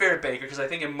like unfair to Baker, because I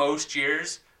think in most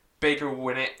years, Baker will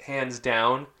win it hands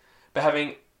down. But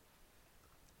having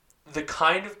the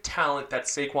kind of talent that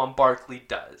Saquon Barkley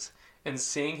does, and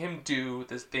seeing him do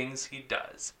the things he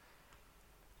does,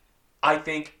 I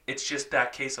think it's just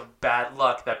that case of bad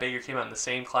luck that Baker came out in the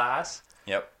same class.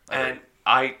 Yep. And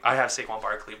I have Saquon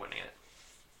Barkley winning it.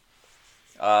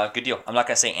 Good deal. I'm not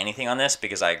going to say anything on this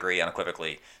because I agree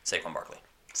unequivocally. Saquon Barkley.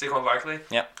 Saquon Barkley?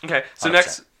 Yep. Okay, so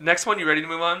 100%. next one, you ready to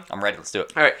move on? I'm ready. Let's do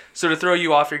it. All right, so to throw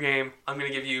you off your game, I'm going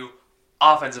to give you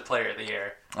Offensive Player of the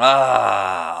Year.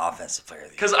 Offensive Player of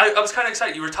the Year. Because I was kind of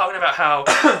excited. You were talking about how,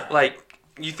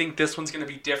 you think this one's going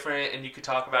to be different, and you could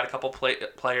talk about a couple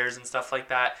players and stuff like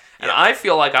that. And Yeah. I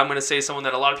feel like I'm going to say someone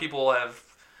that a lot of people have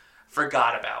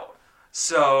forgot about.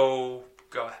 So,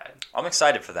 go ahead. I'm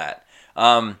excited for that.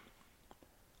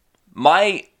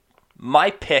 My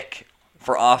pick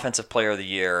for Offensive Player of the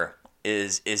Year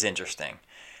is interesting,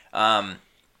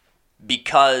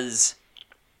 because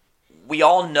we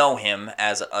all know him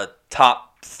as a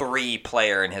top 3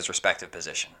 player in his respective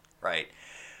position, right?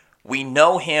 We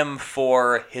know him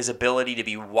for his ability to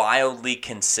be wildly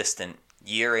consistent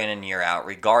year in and year out,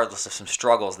 regardless of some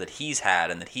struggles that he's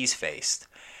had and that he's faced.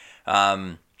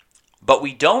 But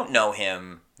we don't know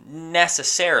him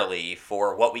necessarily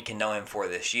for what we can know him for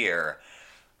this year,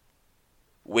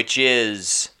 which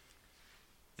is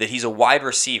that he's a wide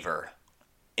receiver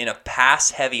in a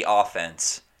pass-heavy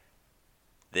offense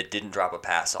that didn't drop a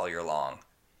pass all year long.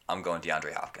 I'm going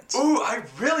DeAndre Hopkins. Ooh, I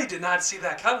really did not see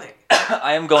that coming.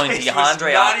 I am going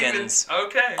DeAndre Hopkins,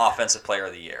 okay. Offensive Player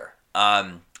of the Year.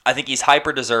 I think he's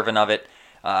hyper deserving of it.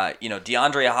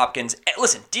 DeAndre Hopkins.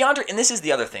 Listen, DeAndre, and this is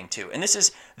the other thing too, and this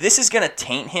is going to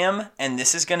taint him, and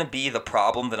this is going to be the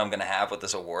problem that I'm going to have with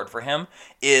this award for him,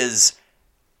 is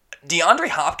DeAndre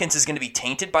Hopkins is going to be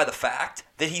tainted by the fact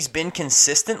that he's been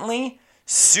consistently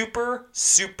super,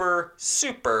 super,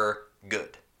 super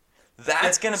good.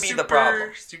 That's going to be the problem.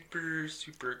 Super,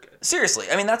 super good. Seriously,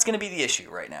 I mean, that's going to be the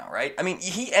issue right now, right? I mean,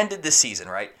 he ended this season,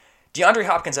 right? DeAndre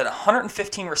Hopkins had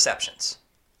 115 receptions.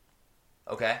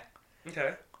 Okay?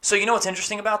 Okay. So you know what's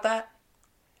interesting about that?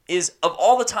 Is of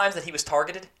all the times that he was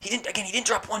targeted, he didn't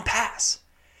drop one pass.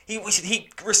 He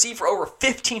received for over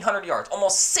 1,500 yards,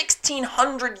 almost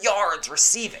 1,600 yards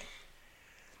receiving.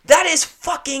 That is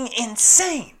fucking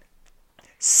insane.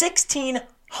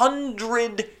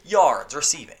 1,600 yards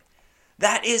receiving.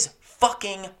 That is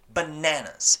fucking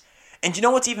bananas. And you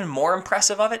know what's even more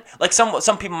impressive of it? Like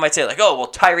some people might say, like, oh,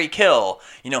 well, Tyreek Hill,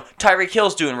 Tyreek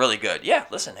Hill's doing really good. Yeah,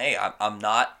 listen, hey, I'm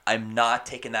not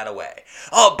taking that away.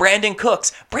 Oh, Brandon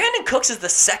Cooks is the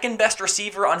second best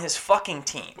receiver on his fucking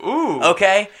team. Ooh.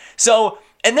 Okay, so.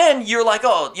 And then you're like,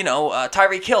 oh,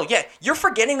 Tyreek Hill. Yeah, you're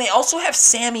forgetting they also have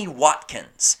Sammy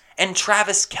Watkins and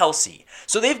Travis Kelce.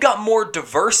 So they've got more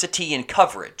diversity in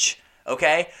coverage,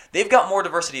 okay? They've got more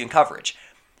diversity in coverage.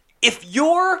 If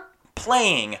you're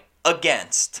playing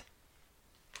against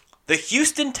the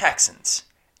Houston Texans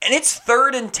and it's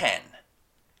 3rd and 10,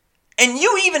 and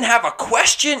you even have a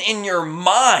question in your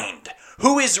mind,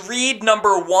 who is read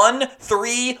number 1,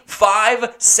 3,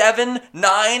 5, 7,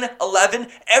 9, 11?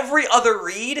 Every other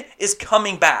read is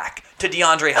coming back to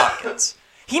DeAndre Hopkins.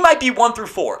 He might be 1 through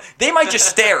 4. They might just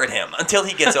stare at him until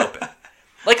he gets open.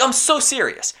 Like, I'm so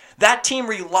serious. That team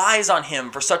relies on him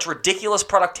for such ridiculous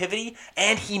productivity,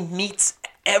 and he meets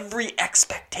every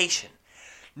expectation.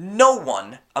 No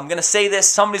one, I'm going to say this,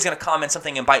 somebody's going to comment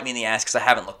something and bite me in the ass because I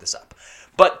haven't looked this up.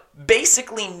 But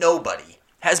basically nobody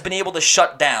has been able to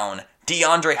shut down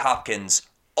DeAndre Hopkins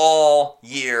all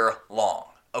year long,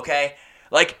 okay?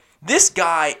 Like, this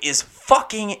guy is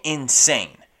fucking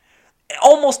insane.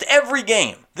 Almost every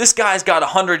game, this guy's got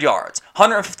 100 yards,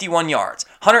 151 yards,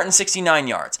 169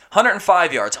 yards,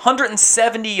 105 yards,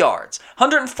 170 yards,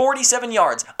 147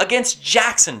 yards against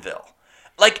Jacksonville.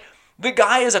 Like, the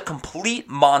guy is a complete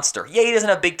monster. Yeah, he doesn't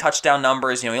have big touchdown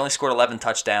numbers. He only scored 11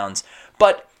 touchdowns.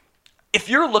 But if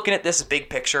you're looking at this big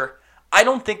picture, I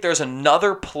don't think there's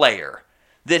another player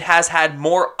that has had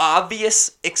more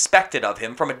obvious expected of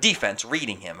him from a defense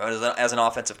reading him as an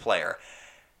offensive player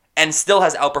and still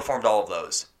has outperformed all of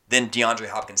those than DeAndre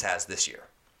Hopkins has this year.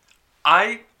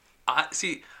 I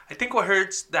think what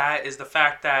hurts that is the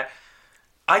fact that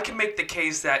I can make the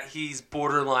case that he's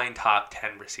borderline top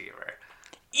 10 receiver.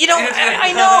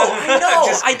 I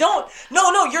know.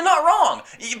 No, you're not wrong.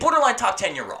 Borderline top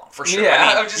 10, you're wrong, for sure.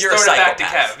 Yeah, I'm just you're a throwing it back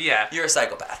psychopath. to Kev, yeah. You're a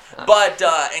psychopath. But,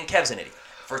 and Kev's an idiot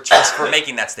for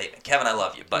making that statement. Kevin, I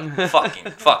love you, but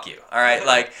fuck you, all right?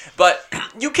 Like, but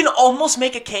you can almost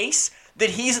make a case that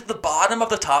he's at the bottom of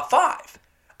the top 5.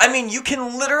 I mean, you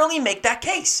can literally make that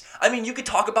case. I mean, you could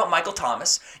talk about Michael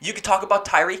Thomas. You could talk about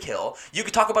Tyreek Hill. You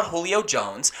could talk about Julio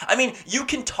Jones. I mean, you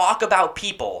can talk about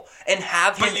people and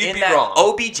have him in that wrong.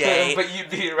 OBJ. But you'd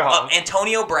be wrong.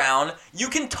 Antonio Brown. You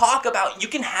can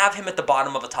have him at the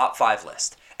bottom of a top 5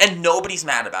 list. And nobody's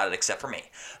mad about it except for me.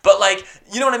 But, like,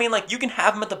 you know what I mean? Like, you can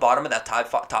have him at the bottom of that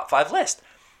top 5 list.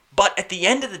 But at the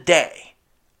end of the day,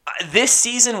 this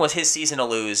season was his season to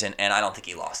lose, and I don't think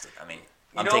he lost it. I mean,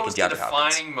 I'm taking DeAndre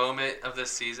Hopkins. The defining moment of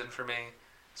this season for me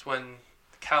is when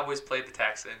the Cowboys played the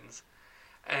Texans,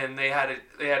 and they had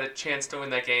a chance to win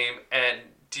that game. And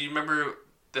do you remember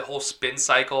the whole spin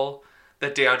cycle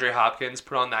that DeAndre Hopkins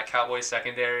put on that Cowboys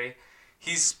secondary?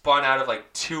 He spun out of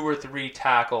like 2 or 3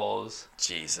 tackles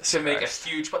to make a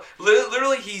huge.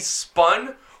 Literally, he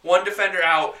spun one defender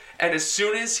out, and as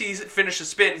soon as he finished the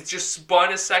spin, he just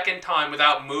spun a second time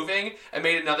without moving and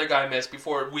made another guy miss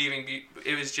before weaving.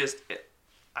 It was just.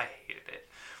 I hated it.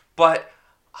 But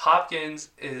Hopkins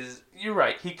is, you're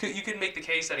right. You could make the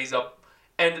case that he's up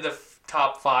end of the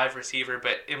top 5 receiver,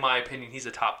 but in my opinion, he's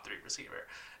a top 3 receiver.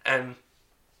 And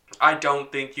I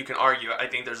don't think you can argue. I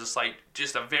think there's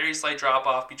just a very slight drop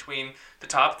off between the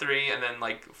top 3 and then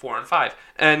like 4 and 5.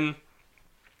 And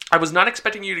I was not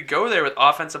expecting you to go there with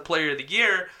Offensive Player of the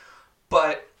Year,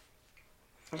 but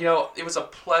it was a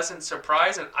pleasant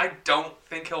surprise, and I don't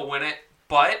think he'll win it,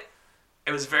 but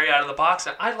it was very out of the box,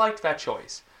 and I liked that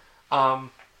choice.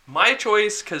 My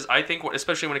choice, because I think,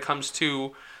 especially when it comes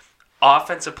to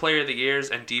Offensive Player of the Years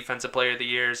and Defensive Player of the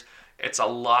Years, it's a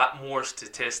lot more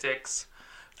statistics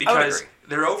because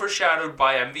they're overshadowed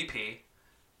by MVP.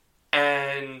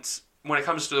 And when it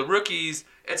comes to the rookies,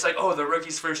 it's like, the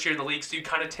rookie's first year in the league, so you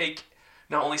kind of take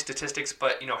not only statistics,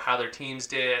 but how their teams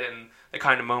did and the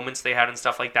kind of moments they had and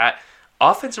stuff like that.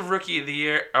 Offensive Rookie of the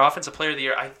Year, or Offensive Player of the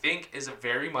Year, I think is a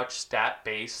very much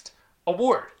stat-based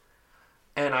award.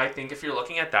 And I think if you're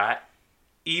looking at that,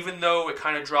 even though it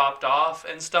kind of dropped off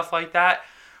and stuff like that,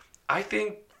 I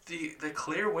think the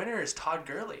clear winner is Todd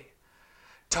Gurley.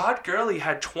 Todd Gurley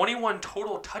had 21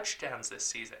 total touchdowns this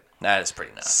season. That is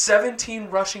pretty nuts. 17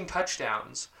 rushing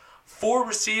touchdowns, 4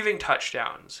 receiving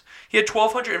touchdowns. He had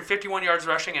 1,251 yards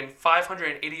rushing and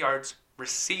 580 yards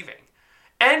receiving.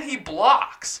 And he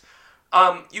blocks.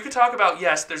 You could talk about,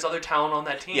 yes, there's other talent on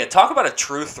that team. Yeah, talk about a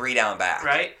true 3-down back.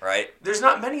 Right? There's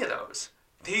not many of those.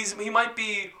 He might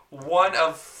be 1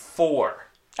 of 4.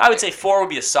 I would say 4 would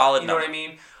be a solid number. You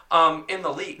know what I mean? In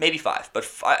the league. Maybe 5, but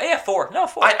 4. No,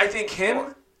 4. I think him,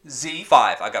 4. Zeke.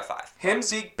 5. I got 5. Him,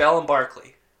 Zeke, Bell, and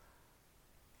Barkley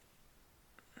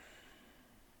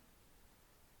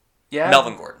Yeah.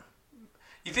 Melvin Gordon.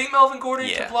 You think Melvin Gordon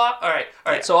can block? All right.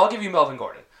 Yeah. So I'll give you Melvin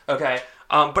Gordon. Okay.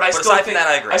 But I still think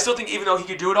I agree. I still think even though he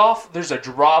could do it all, there's a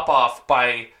drop off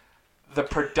by the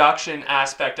production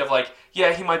aspect of like,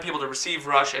 yeah, he might be able to receive,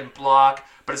 rush, and block,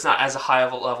 but it's not as high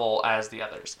of a level as the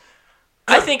others.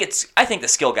 I think the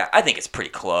skill gap. I think it's pretty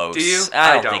close. Do you?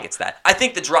 I don't think it's that. I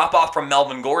think the drop off from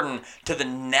Melvin Gordon to the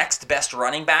next best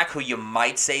running back, who you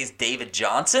might say is David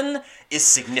Johnson, is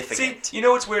significant. See, you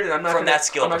know what's weird? And I'm not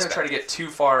going to try to get too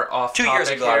far off. 2 years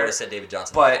ago, I would have said David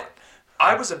Johnson. But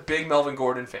I was a big Melvin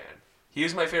Gordon fan. He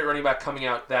was my favorite running back coming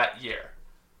out that year.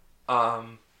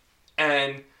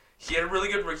 And he had a really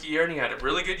good rookie year, and he had a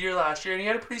really good year last year, and he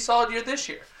had a pretty solid year this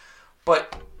year.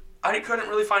 But I couldn't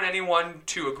really find anyone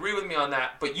to agree with me on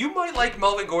that. But you might like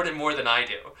Melvin Gordon more than I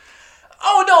do.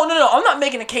 Oh, no. I'm not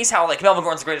making a case how like Melvin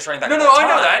Gordon's the greatest running back of all time.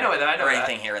 I know that. Or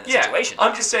anything here in the situation.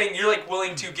 I'm just saying you're like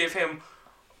willing to give him,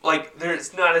 like,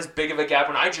 there's not as big of a gap,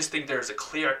 and I just think there's a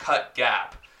clear-cut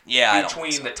gap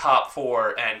between the top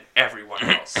 4 and everyone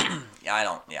else. I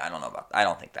don't know about that. I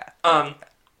don't think that.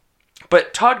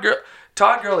 But Todd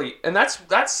Gurley, and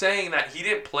that's saying that he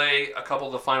didn't play a couple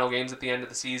of the final games at the end of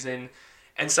the season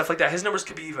and stuff like that. His numbers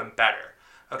could be even better.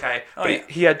 Okay?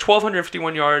 He had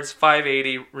 1,251 yards,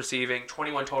 580 receiving,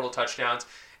 21 total touchdowns.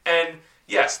 And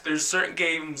yes, there's certain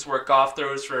games where Goff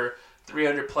throws for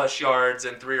 300 plus yards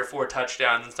and 3 or 4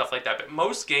 touchdowns and stuff like that. But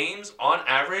most games, on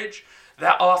average,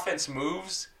 that offense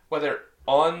moves, whether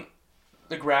on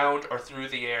the ground or through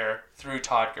the air, through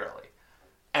Todd Gurley.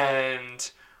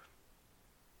 And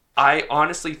I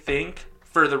honestly think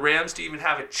for the Rams to even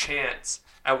have a chance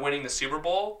at winning the Super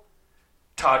Bowl,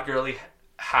 Todd Gurley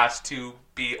has to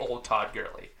be old Todd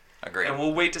Gurley. Agreed. And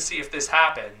we'll wait to see if this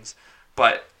happens.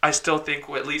 But I still think,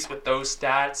 at least with those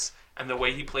stats and the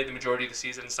way he played the majority of the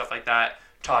season and stuff like that,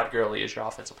 Todd Gurley is your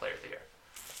offensive player of the year.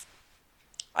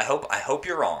 I hope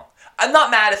you're wrong. I'm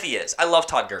not mad if he is. I love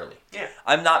Todd Gurley. Yeah.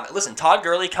 I'm not. Listen, Todd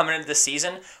Gurley coming into this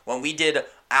season, when we did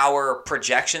our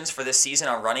projections for this season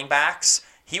on running backs,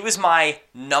 he was my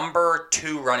number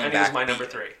 2 running back. And he was my number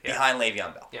 3. Yeah. Behind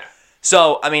Le'Veon Bell. Yeah.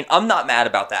 So, I mean, I'm not mad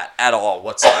about that at all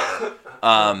whatsoever.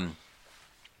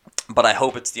 But I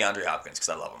hope it's DeAndre Hopkins because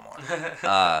I love him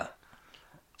more.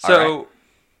 So,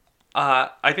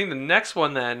 I think the next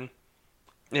one then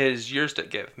is yours to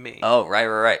give me. Oh,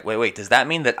 right. Wait. Does that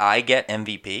mean that I get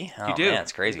MVP? Oh, you do. Man,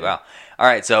 it's crazy. Wow. All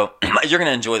right, so you're going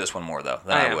to enjoy this one more, though,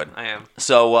 than I would. I am.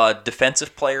 So,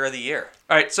 Defensive Player of the Year.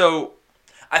 All right, so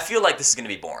I feel like this is going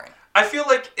to be boring. I feel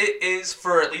like it is,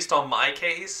 for at least on my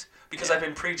case, because I've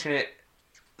been preaching it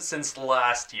since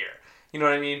last year. You know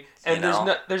what I mean? And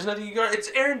there's nothing you got. It's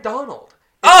Aaron Donald.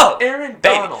 Aaron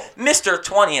Donald. Mr.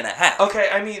 20 and a half. Okay,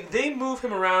 I mean, they move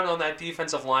him around on that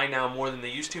defensive line now more than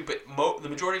they used to, but the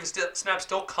majority of his snaps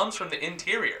still comes from the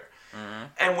interior. Mm-hmm.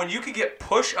 And when you could get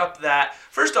push up that,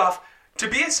 first off, to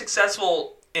be a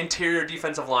successful interior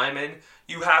defensive lineman,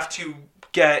 you have to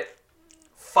get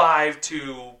 5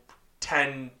 to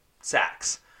 10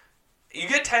 sacks.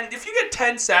 If you get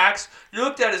 10 sacks, you're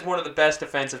looked at as one of the best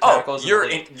defensive tackles in the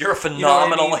league. You're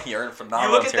phenomenal. You're a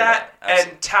phenomenal. You look at that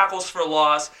and tackles for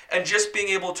loss and just being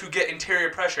able to get interior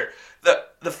pressure.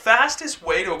 The fastest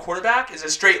way to a quarterback is a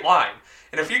straight line.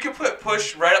 And if you can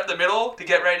push right up the middle to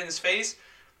get right in his face,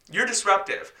 you're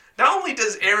disruptive. Not only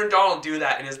does Aaron Donald do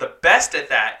that and is the best at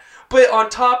that, but on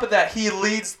top of that, he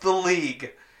leads the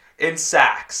league in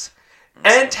sacks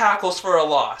and tackles for a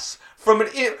loss.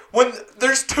 When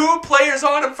there's 2 players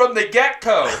on him from the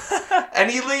get-go,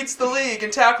 and he leads the league in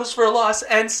tackles for a loss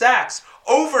and sacks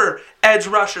over edge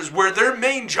rushers, where their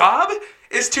main job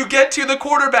is to get to the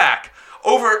quarterback,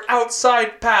 over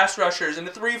outside pass rushers in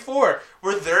the 3-4,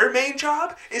 where their main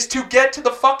job is to get to the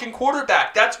fucking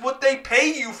quarterback. That's what they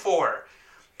pay you for.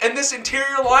 And this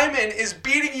interior lineman is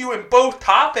beating you in both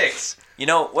topics. You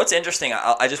know what's interesting?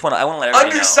 I want to let everybody know.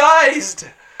 Undersized.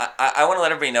 I want to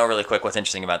let everybody know really quick what's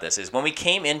interesting about this is when we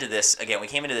came into this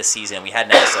season, we had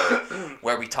an episode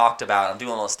where we talked about, I'm doing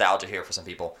a little nostalgia here for some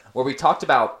people, where we talked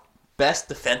about best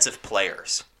defensive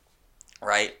players,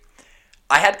 right?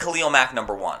 I had Khalil Mack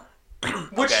number 1.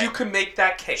 Which you can make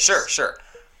that case. Sure.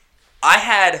 I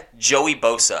had Joey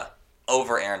Bosa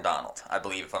over Aaron Donald, I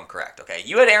believe, if I'm correct, okay?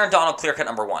 You had Aaron Donald clear-cut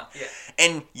number 1. Yeah.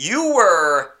 And you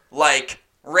were, like,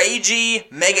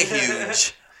 ragey, mega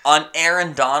huge on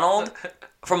Aaron Donald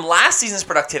from last season's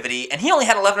productivity, and he only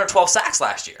had 11 or 12 sacks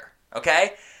last year,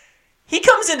 okay? He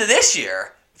comes into this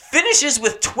year, finishes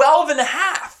with 12 and a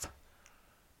half.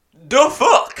 The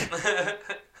fuck?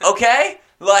 Okay?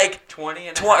 Like 20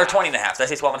 and a half. Or 20 and a half. Did I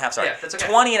say 12 and a half? Sorry. Yeah, that's okay.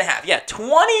 20 and a half. Yeah,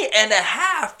 20 and a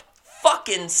half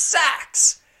fucking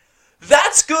sacks.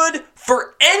 That's good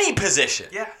for any position.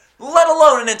 Yeah. let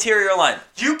alone an interior line.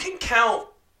 You can count,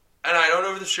 and I don't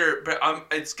know for sure, but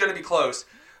it's going to be close,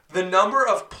 the number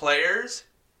of players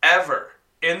ever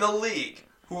in the league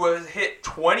who have hit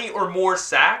 20 or more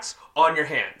sacks on your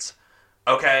hands.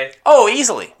 Okay? Oh,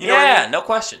 easily. You know what I mean? No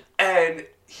question. And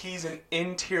he's an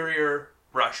interior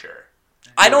rusher.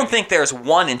 I don't think there's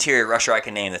one interior rusher I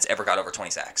can name that's ever got over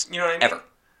 20 sacks. You know what I mean? Ever.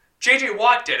 J.J.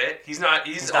 Watt did it. He's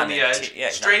on the edge.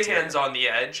 Strahan's on the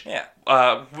edge. Yeah.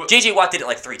 J.J. Watt did it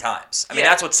like 3 times. I mean,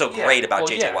 that's what's so great about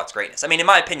J.J. Watt's greatness. I mean, in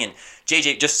my opinion,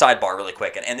 J.J., just sidebar really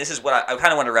quick, and this is what I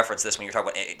kind of want to reference this when you're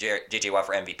talking about J.J. Watt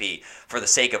for MVP, for the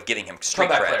sake of giving him street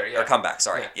comeback cred. Player, or comeback,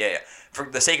 sorry. Yeah. For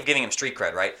the sake of giving him street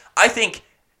cred, right? I think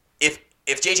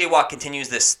if J.J. Watt continues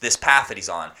this path that he's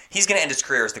on, he's going to end his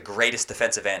career as the greatest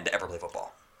defensive end to ever play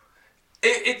football.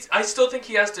 I still think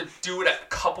he has to do it a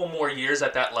couple more years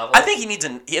at that level. I think he needs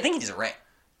a ring.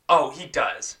 Oh, he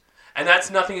does, and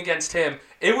that's nothing against him.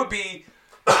 He would be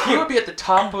at the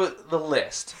top of the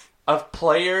list of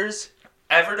players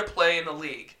ever to play in the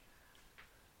league.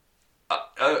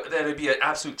 That would be an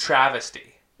absolute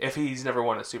travesty if he's never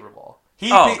won a Super Bowl. He'd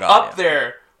be up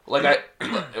there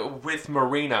with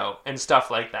Marino and stuff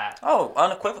like that. Oh,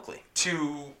 unequivocally.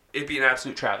 It'd be an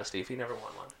absolute travesty if he never won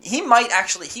one.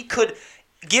 He could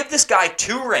give this guy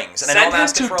 2 rings. And Send I know I'm him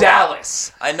asking to for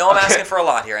Dallas. I know I'm asking for a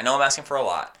lot here.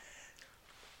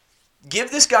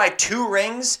 Give this guy 2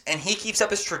 rings, and he keeps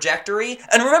up his trajectory.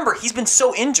 And remember, he's been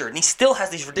so injured, and he still has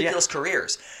these ridiculous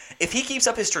careers. If he keeps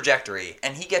up his trajectory,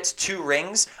 and he gets 2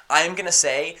 rings, I'm going to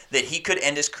say that he could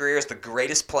end his career as the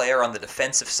greatest player on the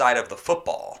defensive side of the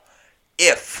football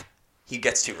if he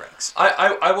gets 2 rings.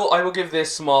 I will give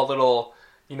this small little,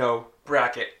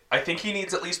 bracket. I think he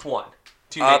needs at least 1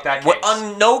 to make that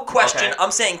case. No question. Okay.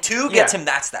 I'm saying 2 gets him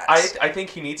that status. I think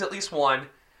he needs at least 1,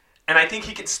 and I think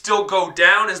he could still go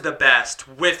down as the best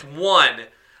with 1,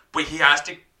 but he has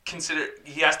to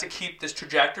keep this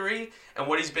trajectory and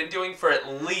what he's been doing for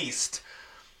at least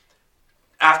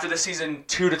after the season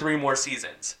 2 to 3 more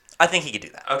seasons. I think he could do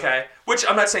that. Okay, which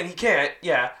I'm not saying he can't.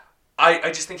 Yeah,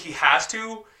 I just think he has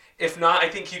to. If not, I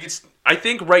think you could. I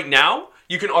think right now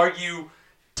you can argue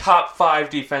top 5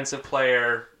 defensive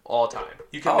player all time.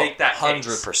 You can make that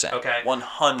 100%. Case, okay?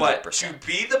 100%. But to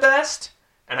be the best,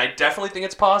 and I definitely think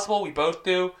it's possible, we both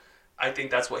do, I think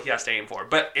that's what he has to aim for.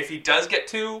 But if he does get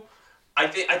 2, I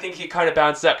think he kind of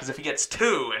bounces up, because if he gets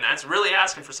 2, and that's really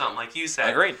asking for something, like you said.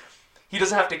 Agreed. He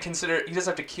doesn't have to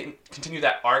continue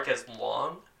that arc as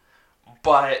long,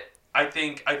 but I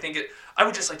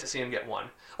would just like to see him get 1.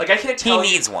 Like, I can't tell you...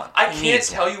 He needs 1. I can't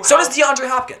tell you how... So does DeAndre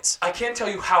Hopkins. I can't tell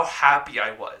you how happy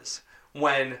I was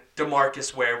when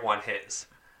DeMarcus Ware won his.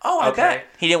 Oh, okay.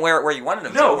 He didn't wear it where you wanted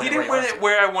him to. No, he didn't wear it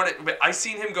where I wanted. But I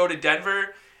seen him go to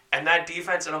Denver and that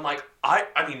defense, and I'm like, I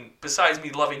mean, besides me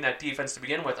loving that defense to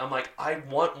begin with, I'm like, I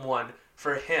want 1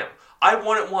 for him. I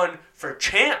wanted 1 for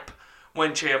Champ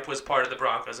when Champ was part of the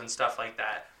Broncos and stuff like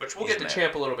that, which we'll get to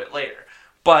Champ a little bit later.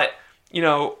 But,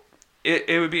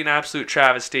 it would be an absolute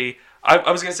travesty.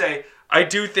 I was going to say, I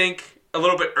do think a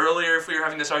little bit earlier, if we were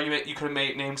having this argument, you could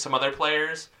have named some other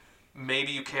players.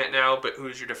 Maybe you can't now, but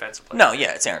who's your defensive player? No,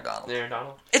 yeah, it's Aaron Donald. Aaron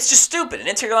Donald? It's just stupid. An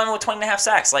interior lineman with 20.5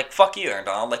 sacks. Like, fuck you, Aaron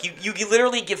Donald. Like, you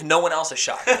literally give no one else a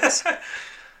shot.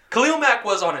 Khalil Mack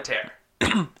was on a tear.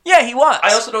 Yeah, he was.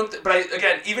 I also don't...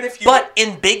 again, even if you... But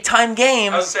in big-time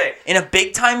games... I was saying... In a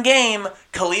big-time game,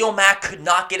 Khalil Mack could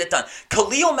not get it done.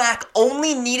 Khalil Mack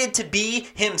only needed to be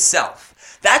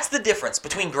himself. That's the difference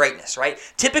between greatness, right?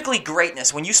 Typically,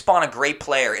 greatness, when you spawn a great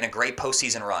player in a great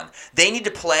postseason run, they need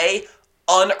to play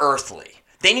unearthly.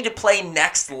 They need to play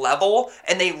next level,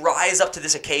 and they rise up to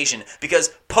this occasion,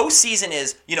 because postseason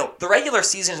is, the regular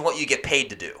season is what you get paid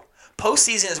to do.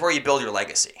 Postseason is where you build your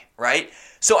legacy, right?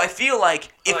 So I feel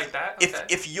like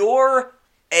if you're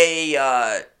a,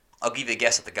 I'll give you a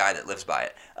guess at the guy that lives by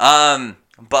it.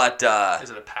 But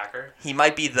is it a Packer? He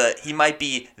might be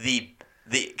the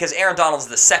because Aaron Donald's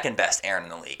the second best Aaron in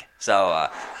the league. So,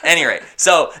 anyway,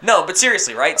 no, but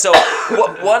seriously, right? So,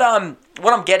 what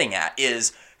I'm getting at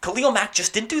is Khalil Mack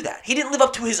just didn't do that. He didn't live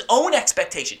up to his own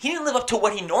expectation. He didn't live up to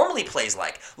what he normally plays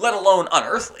like, let alone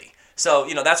unearthly. So,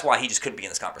 that's why he just couldn't be in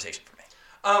this conversation for me.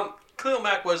 Khalil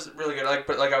Mack was really good.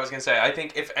 But like I was gonna say, I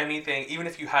think if anything, even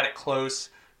if you had it close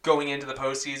going into the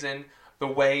postseason, the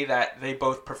way that they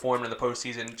both performed in the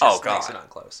postseason just makes it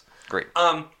unclose. Great.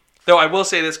 Though I will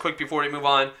say this quick before we move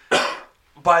on.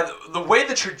 By the way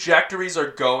the trajectories are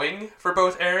going for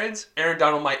both Aarons, Aaron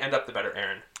Donald might end up the better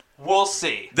Aaron. We'll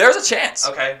see. There's a chance.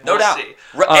 Okay, no doubt. See.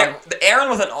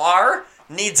 Aaron with an R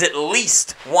needs at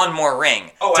least 1 more ring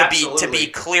to be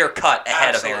clear cut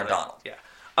ahead of Aaron Donald. Yeah.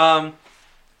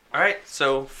 All right.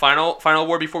 So final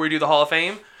award before we do the Hall of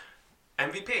Fame,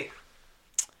 MVP.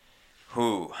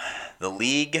 Who? The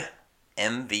league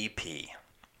MVP.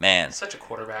 Man. Such a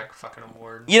quarterback fucking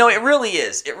award. You know, it really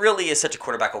is. It really is such a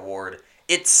quarterback award.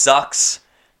 It sucks.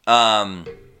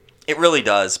 It really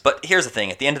does. But here's the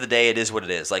thing. At the end of the day, it is what it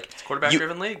is. Like, it's a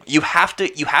quarterback-driven league. You have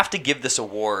to give this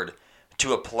award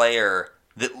to a player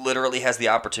that literally has the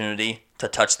opportunity to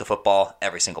touch the football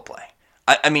every single play.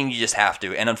 I mean, you just have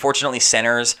to. And unfortunately,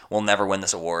 centers will never win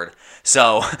this award.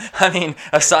 So, I mean,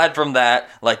 aside from that,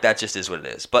 like, that just is what it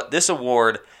is. But this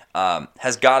award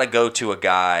has got to go to a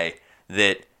guy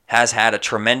that has had a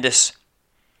tremendous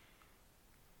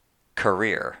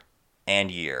career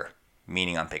and year,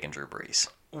 meaning I'm picking Drew Brees.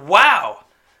 Wow.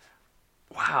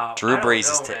 Drew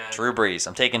Brees.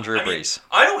 I'm taking Drew Brees.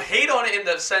 I don't hate on it in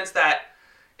the sense that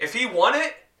if he won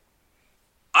it,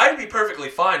 I'd be perfectly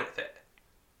fine with it.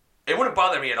 It wouldn't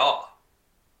bother me at all.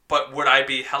 But would I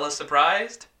be hella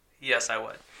surprised? Yes, I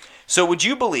would. So would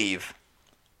you believe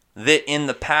that in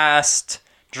the past,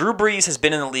 Drew Brees has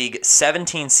been in the league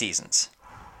 17 seasons?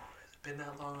 It's been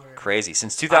that long already. Crazy.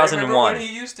 Since 2001. I remember when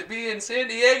he used to be in San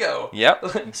Diego.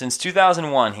 Yep. Since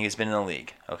 2001, he has been in the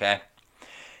league. Okay.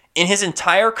 In his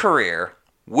entire career,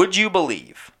 would you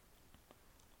believe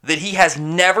that he has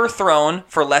never thrown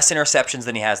for less interceptions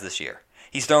than he has this year?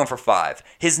 He's thrown for 5.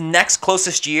 His next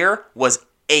closest year was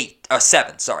 7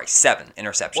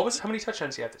 interceptions. How many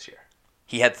touchdowns did he have this year?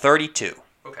 He had 32.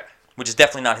 Okay. Which is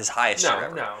definitely not his highest year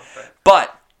ever. No.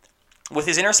 But with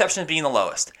his interceptions being the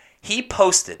lowest, he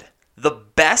posted the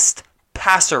best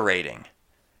passer rating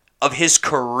of his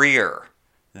career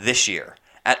this year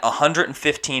at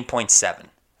 115.7.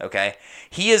 Okay?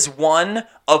 He is one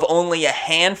of only a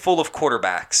handful of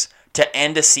quarterbacks to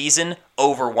end a season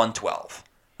over 112.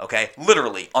 Okay?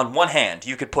 Literally, on one hand,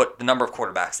 you could put the number of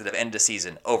quarterbacks that have ended a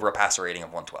season over a passer rating of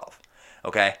 112.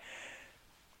 Okay?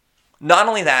 Not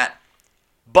only that,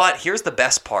 but here's the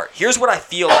best part. Here's what I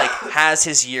feel like has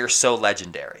his year so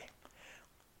legendary.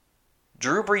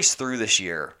 Drew Brees threw this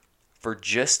year for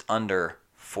just under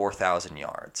 4,000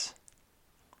 yards.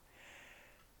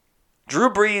 Drew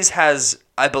Brees has,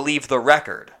 I believe, the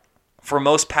record for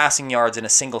most passing yards in a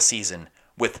single season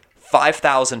with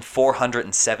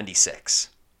 5,476.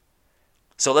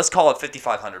 So let's call it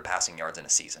 5,500 passing yards in a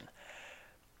season.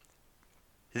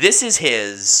 This is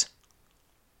his...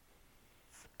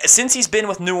 Since he's been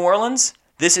with New Orleans,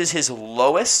 this is his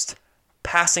lowest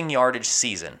passing yardage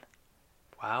season.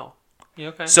 Wow. You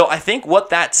okay? So I think what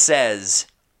that says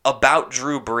about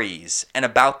Drew Brees and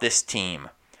about this team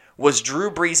was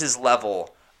Drew Brees'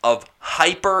 level of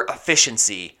hyper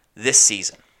efficiency this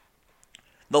season.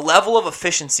 The level of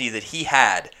efficiency that he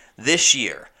had this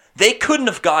year, they couldn't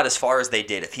have got as far as they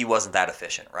did if he wasn't that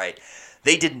efficient, right?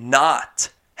 They did not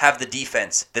have the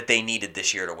defense that they needed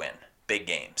this year to win big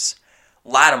games.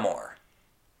 Lattimore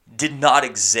did not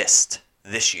exist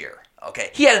this year, okay?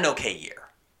 He had an okay year,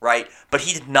 right? But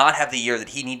he did not have the year that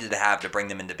he needed to have to bring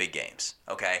them into big games,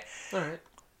 okay? All right.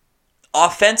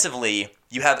 Offensively,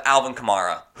 you have Alvin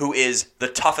Kamara, who is the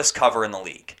toughest cover in the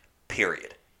league,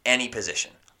 period. Any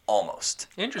position, almost.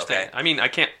 Interesting. Okay? I mean, I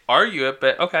can't argue it,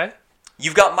 but okay.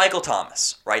 You've got Michael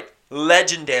Thomas, right?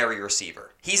 Legendary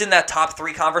receiver. He's in that top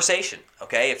 3 conversation,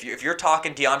 okay? If you're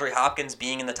talking DeAndre Hopkins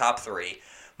being in the top 3,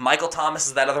 Michael Thomas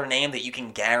is that other name that you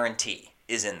can guarantee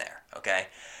is in there, okay?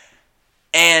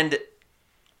 And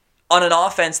on an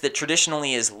offense that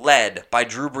traditionally is led by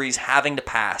Drew Brees having to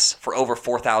pass for over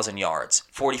 4,000 yards,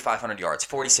 4,500 yards,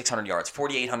 4,600 yards,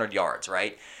 4,800 yards,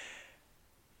 right?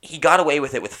 He got away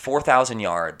with it with 4,000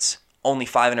 yards, only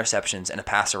 5 interceptions, and a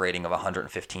passer rating of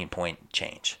 115 point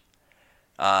change.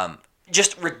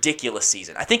 Just ridiculous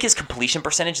season. I think his completion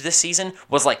percentage this season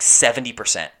was like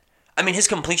 70%. I mean, his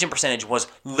completion percentage was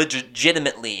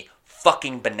legitimately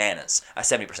fucking bananas.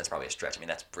 70% is probably a stretch. I mean,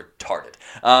 that's retarded.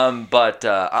 But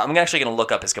I'm actually going to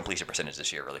look up his completion percentage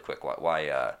this year really quick.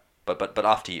 Why? But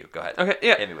off to you. Go ahead. Okay,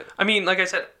 yeah. Hit me with it. I mean, like I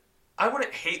said, I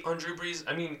wouldn't hate on Drew Brees.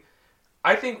 I mean,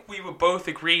 I think we would both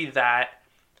agree that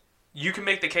you can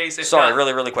make the case.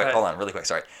 Really quick. Hold on, really quick.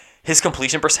 Sorry. His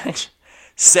completion percentage,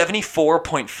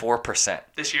 74.4%.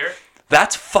 This year?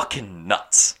 That's fucking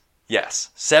nuts. Yes,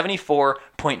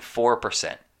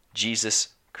 74.4%. Jesus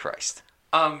Christ.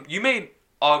 You made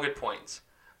all good points.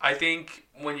 I think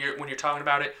when you're talking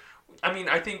about it, I mean,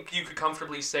 I think you could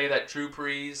comfortably say that Drew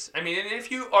Brees. I mean, and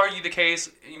if you argue the case,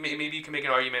 maybe you can make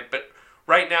an argument. But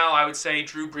right now, I would say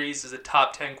Drew Brees is a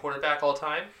top 10 quarterback all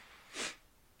time.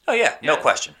 Oh yeah, no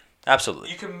question,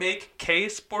 absolutely. You can make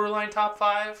case borderline top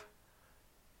 5.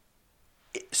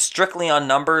 Strictly on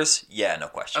numbers, yeah, no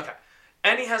question. Okay,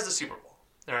 and he has the Super Bowl.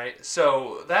 All right,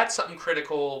 so that's something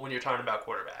critical when you're talking about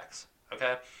quarterbacks.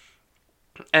 Okay,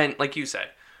 and like you said,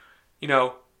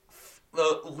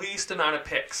 the least amount of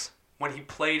picks when he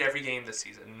played every game this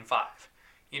season in 5.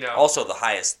 Also the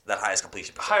highest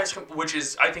completion percentage. Which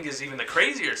is, I think, is even the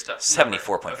crazier stuff.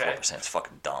 74.4%. It's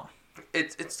fucking dumb.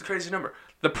 It's the crazy number.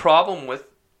 The problem with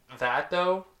that,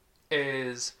 though,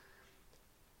 is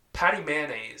Patty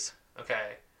Mayonnaise,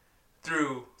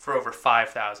 threw for over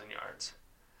 5,000 yards,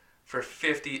 for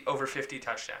over 50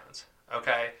 touchdowns,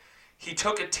 He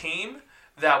took a team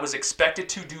that was expected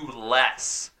to do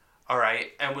less, all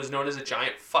right, and was known as a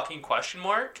giant fucking question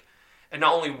mark, and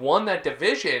not only won that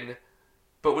division,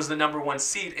 but was the number 1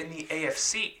 seed in the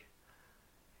AFC.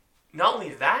 Not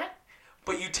only that,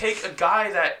 but you take a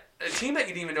team that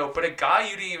you didn't even know, but a guy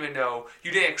you didn't even know,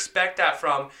 you didn't expect that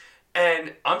from,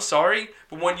 and I'm sorry,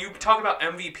 but when you talk about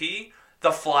MVP, the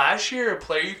flashier a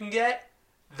player you can get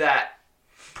that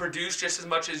produce just as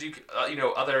much as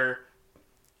other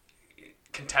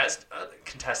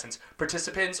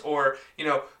participants, or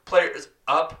players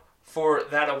up for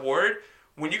that award.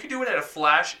 When you can do it in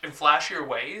flashier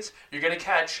ways, you're going to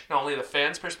catch not only the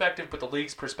fans' perspective but the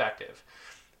league's perspective.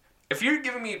 If you're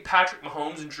giving me Patrick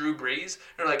Mahomes and Drew Brees,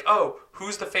 you're like, oh,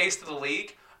 who's the face of the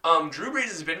league? Drew Brees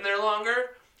has been there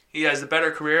longer. He has the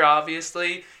better career,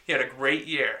 obviously. He had a great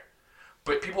year.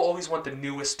 But people always want the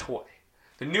newest toy.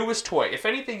 The newest toy. If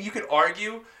anything, you could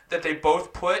argue that they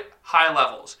both put high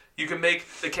levels. You can make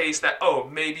the case that,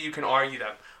 maybe you can argue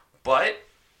them. But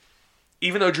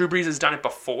even though Drew Brees has done it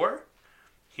before,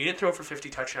 he didn't throw for 50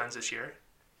 touchdowns this year.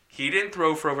 He didn't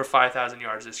throw for over 5,000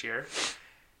 yards this year.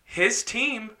 His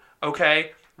team,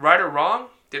 right or wrong,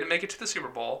 didn't make it to the Super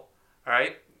Bowl. All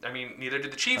right? I mean, neither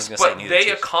did the Chiefs, but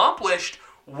they accomplished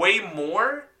way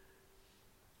more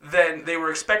than they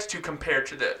were expected to compared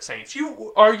to the Saints.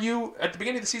 At the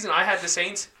beginning of the season, I had the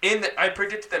Saints I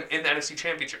predicted them in the NFC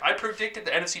Championship. I predicted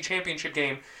the NFC Championship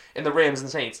game in the Rams and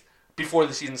the Saints before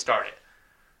the season started.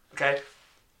 Okay?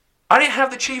 I didn't have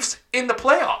the Chiefs in the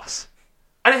playoffs.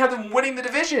 I didn't have them winning the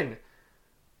division.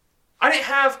 I didn't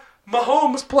have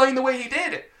Mahomes playing the way he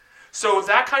did. So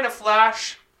that kind of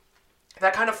flash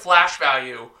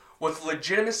value with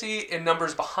legitimacy and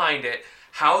numbers behind it,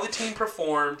 how the team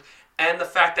performed, and the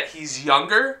fact that he's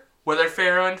younger, whether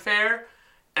fair or unfair,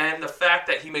 and the fact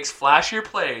that he makes flashier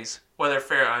plays, whether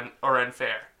fair or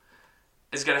unfair,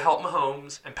 is going to help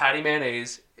Mahomes, and Patty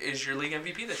Mayonnaise is your league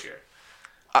MVP this year.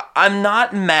 I'm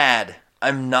not mad.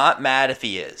 I'm not mad if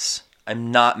he is.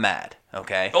 I'm not mad,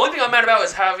 okay? The only thing I'm mad about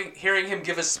is hearing him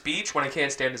give a speech when I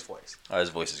can't stand his voice. Oh, his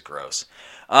voice is gross.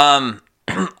 I'm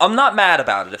not mad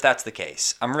about it if that's the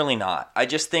case. I'm really not. I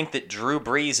just think that Drew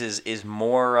Brees is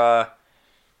more...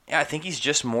 I think he's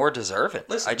just more deserving.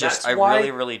 Listen, I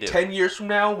really, really do. 10 years from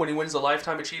now, when he wins the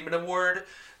Lifetime Achievement Award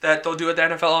that they'll do at the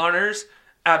NFL Honors,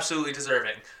 absolutely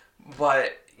deserving.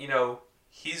 But,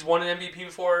 he's won an MVP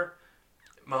before.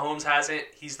 Mahomes hasn't.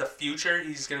 He's the future.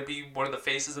 He's going to be one of the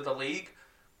faces of the league.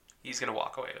 He's going to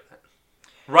walk away with it.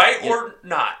 Right or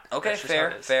not? Okay,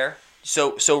 fair.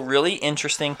 So really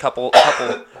interesting couple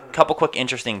quick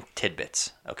interesting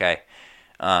tidbits, okay,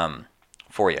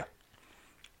 for you.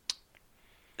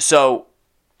 So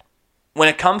when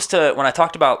I talked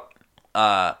about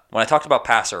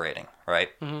passer rating, right,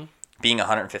 being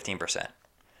 115%,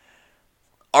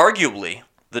 arguably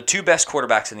the two best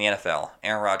quarterbacks in the NFL,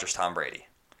 Aaron Rodgers, Tom Brady.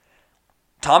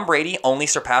 Tom Brady only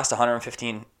surpassed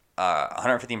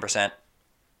 115%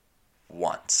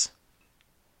 once.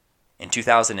 In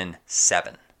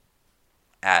 2007,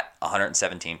 at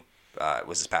 117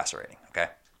 was his passer rating, okay?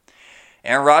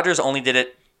 Aaron Rodgers only did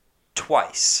it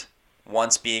twice,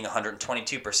 once being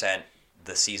 122%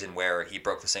 the season where he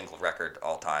broke the single record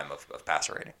all-time of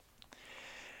passer rating.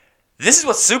 This is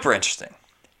what's super interesting.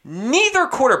 Neither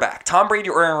quarterback, Tom Brady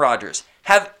or Aaron Rodgers,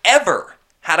 have ever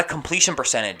had a completion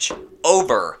percentage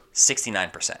over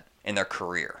 69% in their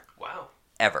career. Wow.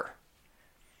 Ever.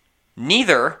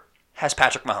 Neither has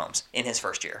Patrick Mahomes in his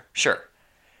first year. Sure.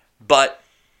 But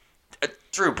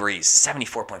Drew Brees,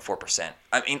 74.4%.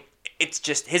 I mean, it's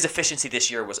just his efficiency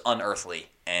this year was unearthly,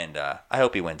 and I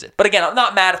hope he wins it. But again, I'm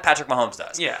not mad if Patrick Mahomes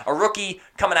does. Yeah. A rookie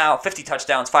coming out, 50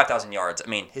 touchdowns, 5,000 yards. I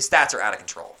mean, his stats are out of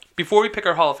control. Before we pick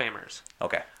our Hall of Famers.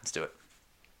 Okay, let's do it.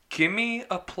 Give me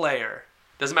a player,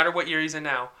 doesn't matter what year he's in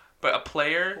now, but a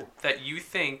player that you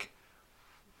think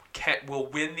will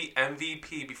win the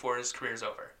MVP before his career's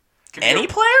over. Any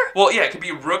player? Well, yeah, it could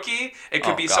be a rookie. It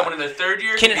could be someone in their third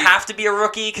year. Can it have to be a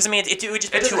rookie? Because, I mean, it would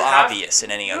just be too obvious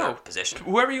in any other position.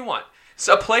 Whoever you want.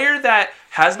 So a player that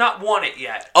has not won it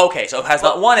yet. Okay, so has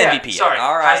not won MVP yet. Sorry,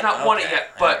 all right, has not won it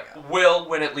yet, but will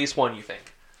win at least one, you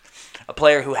think? A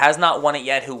player who has not won it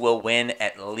yet who will win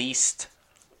at least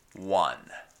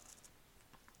one.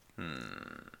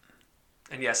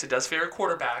 And yes, it does favor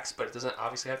quarterbacks, but it doesn't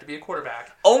obviously have to be a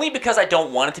quarterback. Only because I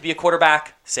don't want it to be a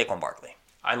quarterback, Saquon Barkley.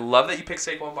 I love that you picked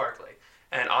Saquon Barkley.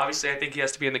 And obviously I think he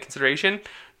has to be in the consideration.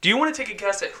 Do you want to take a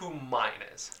guess at who mine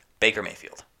is? Baker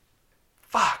Mayfield.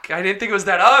 Fuck, I didn't think it was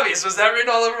that obvious. Was that written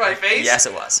all over my face? Yes,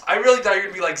 it was. I really thought you were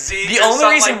going to be like Zeke. The only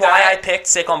reason why I picked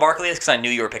Saquon Barkley is because I knew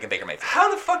you were picking Baker Mayfield.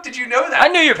 How the fuck did you know that? I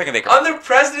knew you were picking Baker Mayfield. I'm the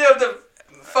president of the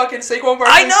fucking Saquon Barkley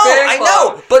I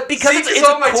know, but because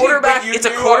it's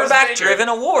a quarterback driven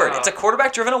award. Oh. It's a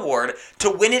quarterback driven award. To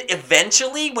win it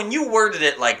eventually, when you worded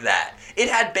it like that, it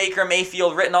had Baker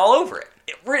Mayfield written all over it.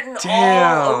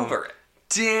 All over it.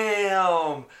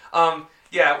 Damn.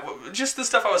 Yeah, just the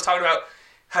stuff I was talking about.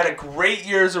 Had a great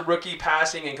year as a rookie,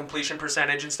 passing and completion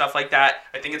percentage and stuff like that.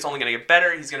 I think it's only going to get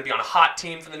better. He's going to be on a hot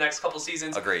team for the next couple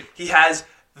seasons. Agreed. He has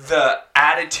the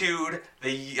attitude, the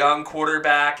young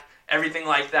quarterback, everything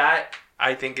like that.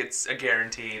 I think it's a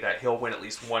guarantee that he'll win at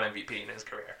least one MVP in his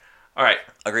career. All right.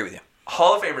 Agree with you.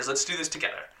 Hall of Famers, let's do this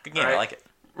together. Good game, right? I like it.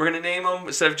 We're going to name them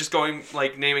instead of just going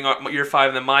like naming your 5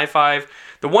 and then my 5.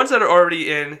 The ones that are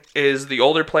already in is the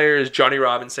older players, Johnny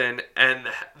Robinson, and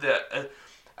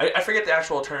I forget the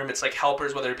actual term. It's like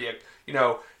helpers, whether it be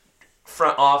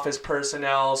front office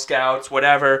personnel, scouts,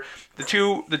 whatever. The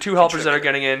two helpers that are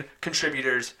getting in,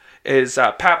 contributors, is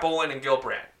Pat Bolin and Gil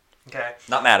Brandt. Okay.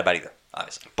 Not mad about either,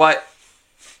 obviously. But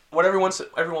what everyone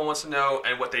wants to know,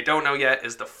 and what they don't know yet,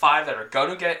 is the 5 that are going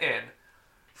to get in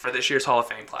for this year's Hall of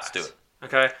Fame class. Let's do it.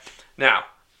 Okay. Now,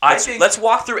 let's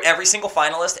walk through every single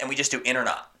finalist, and we just do in or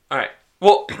not. All right.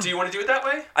 Well, do you want to do it that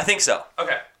way? I think so.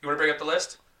 Okay. You want to bring up the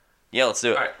list? Yeah, let's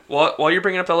do it. All right. Well, while you're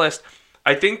bringing up the list,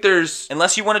 I think there's...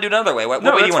 Unless you want to do it another way. What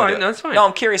way do you want to do it? No, that's fine. No,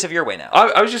 I'm curious of your way now.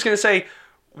 I was just going to say,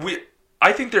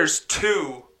 I think there's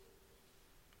 2...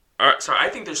 I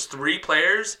think there's 3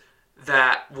 players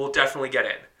that will definitely get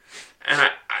in. And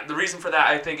the reason for that,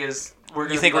 I think, is... You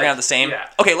think we're going to have the same? Yeah.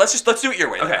 Okay, let's do it your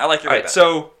way. Okay. Then. I like your way better.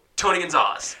 So, Tony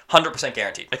Gonzalez. 100%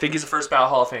 guaranteed. I think he's a first ballot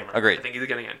Hall of Famer. Agreed. I think he's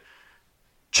getting in.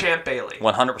 Champ Bailey.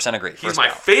 100% agree. He's my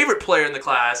favorite player in the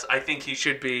class. I think he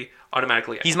should be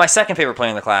automatically in. He's my second favorite player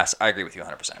in the class. I agree with you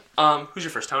 100%. Who's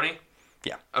your first, Tony?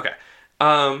 Yeah. Okay.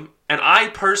 And I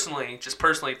personally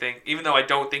think, even though I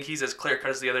don't think he's as clear-cut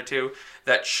as the other 2,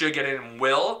 that should get in and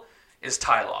will, is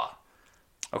Ty Law.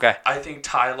 Okay. I think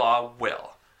Ty Law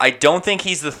will. I don't think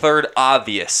he's the third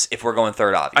obvious if we're going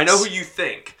third obvious. I know who you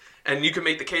think, and you can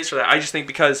make the case for that. I just think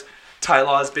because Ty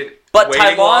Law has been But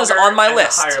Ty Law is on my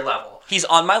list. At a higher level. He's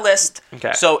on my list.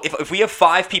 Okay. So if we have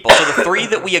 5 people, so the 3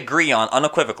 that we agree on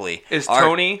unequivocally is are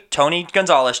Tony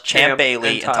Gonzalez, Champ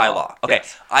Bailey, and Ty Law. Okay.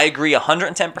 Yes. I agree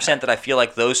 110% that I feel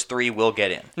like those 3 will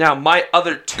get in. Now, my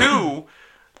other 2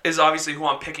 is obviously who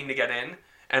I'm picking to get in,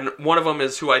 and one of them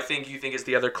is who I think you think is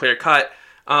the other clear cut.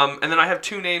 And then I have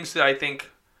 2 names that I think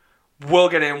will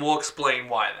get in. We'll explain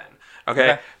why then.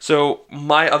 Okay. So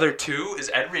my other 2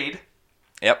 is Ed Reed.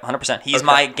 Yep, 100%. He's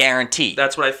my guarantee.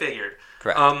 That's what I figured.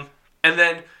 Correct. And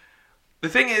then the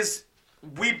thing is,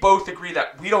 we both agree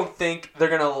that we don't think they're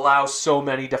going to allow so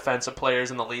many defensive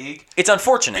players in the league. It's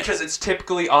unfortunate. Because it's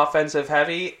typically offensive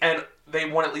heavy, and they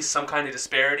want at least some kind of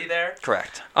disparity there.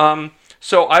 Correct.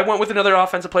 So I went with another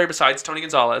offensive player besides Tony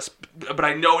Gonzalez, but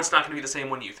I know it's not going to be the same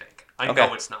one you think. I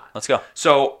know it's not. Let's go.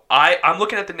 So I'm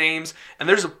looking at the names, and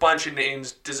there's a bunch of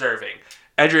names deserving.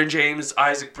 Edgerrin James,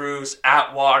 Isaac Bruce,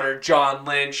 Atwater, John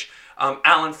Lynch,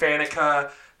 Alan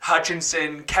Faneca,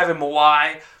 Hutchinson, Kevin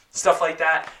Mawai, stuff like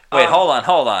that. Wait, hold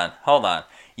on.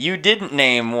 You didn't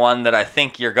name one that I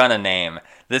think you're going to name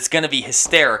that's going to be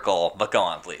hysterical, but go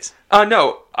on, please.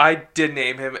 No, I did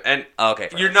name him, and okay,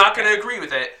 you're not going to agree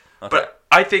with it, but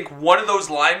I think one of those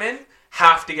linemen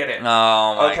have to get in.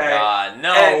 Oh, my God.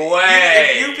 No and way.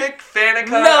 If you pick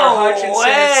Faneca or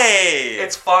Hutchinson,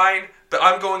 it's fine, but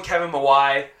I'm going Kevin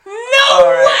Mawai.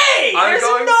 No way! There's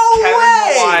no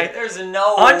way! There's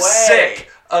no way! I'm sick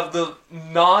of the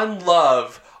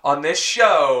non-love on this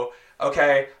show,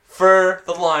 okay, for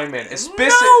the linemen,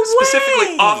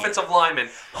 specifically offensive linemen.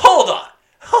 Hold on.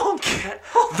 Okay.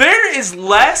 There is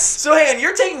less. So, hang on,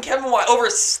 you're taking Kevin White over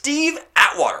Steve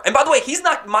Atwater. And by the way, he's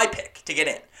not my pick to get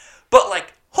in. But,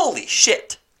 like, holy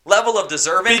shit. Level of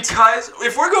deserving. Because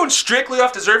if we're going strictly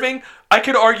off deserving, I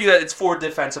could argue that it's 4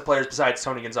 defensive players besides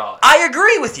Tony Gonzalez. I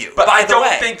agree with you. But I don't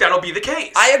think that'll be the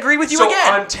case. I agree with you again.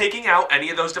 So I'm taking out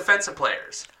any of those defensive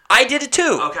players. I did it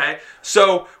too. Okay.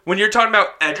 So when you're talking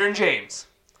about Edgerrin James.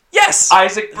 Yes.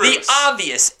 Isaac Bruce. The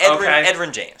obvious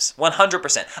Edgerrin James.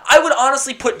 100%. I would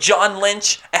honestly put John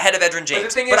Lynch ahead of Edgerrin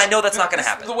James. But I know that's not going to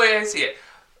happen. The way I see it.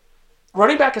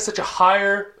 Running back is such a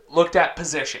higher looked at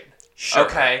position. Sure.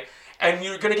 Okay. And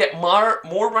you're going to get more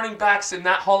running backs in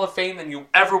that Hall of Fame than you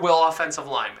ever will offensive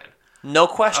linemen. No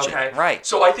question. Okay? Right.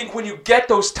 So I think when you get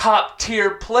those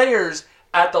top-tier players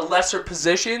at the lesser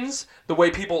positions, the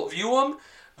way people view them,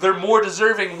 they're more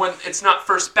deserving when it's not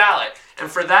first ballot.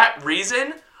 And for that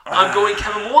reason, I'm going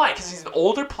Kevin Mawai because he's an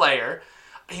older player.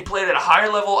 He played at a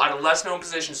higher level at a less-known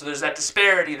position, so there's that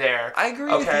disparity there. I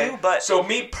agree with you, but... So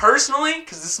me personally,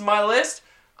 because this is my list,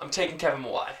 I'm taking Kevin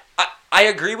Mawai. I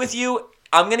agree with you.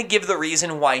 I'm going to give the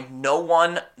reason why no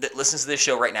one that listens to this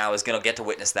show right now is going to get to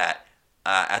witness that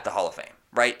at the Hall of Fame,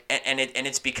 right? And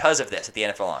it's because of this at the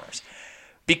NFL Honors.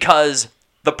 Because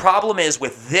the problem is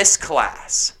with this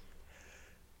class,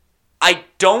 I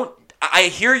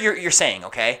hear you're saying,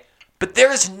 okay? But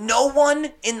there is no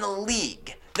one in the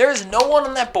league, there is no one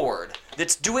on that board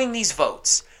that's doing these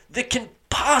votes that can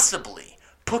possibly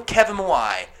put Kevin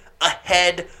Mawai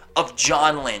ahead of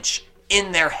John Lynch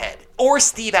in their head or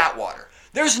Steve Atwater.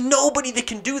 There's nobody that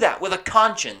can do that with a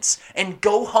conscience and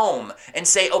go home and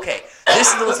say, okay,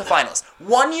 this is the list of finalists.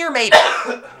 1 year, maybe.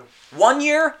 1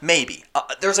 year, maybe.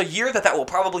 There's a year that will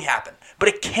probably happen. But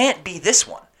it can't be this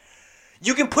one.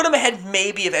 You can put him ahead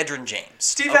maybe of Edgerrin James.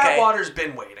 Steve Atwater's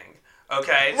been waiting.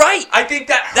 Okay? Right. I think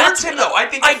that hurts him, though.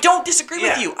 I don't disagree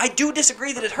with you. I do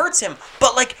disagree that it hurts him.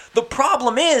 But, the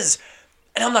problem is,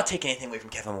 and I'm not taking anything away from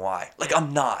Kevin Mawai.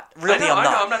 I'm not. Really, I'm not. I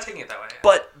know. I'm not taking it that way.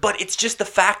 But it's just the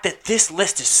fact that this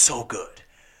list is so good.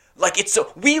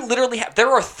 We literally have, there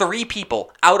are 3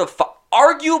 people out of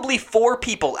arguably 4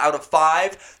 people out of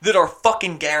 5 that are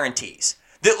fucking guarantees.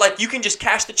 That, you can just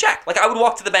cash the check. I would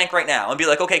walk to the bank right now and be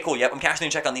like, okay, cool, yep, I'm cashing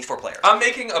the check on these 4 players. I'm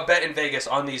making a bet in Vegas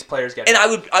on these players getting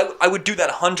And I would do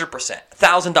that 100%.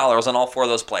 $1,000 on all 4 of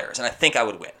those players, and I think I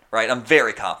would win, right? I'm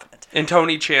very confident. And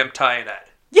Tony, Champ, Ty, and Ed.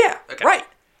 Yeah, okay. Right.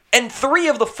 And 3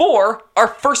 of the 4 are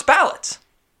first ballots.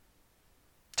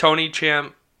 Tony,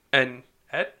 Champ, and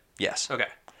Ed? Yes. Okay.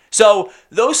 So,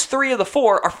 those 3 of the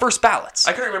 4 are first ballots.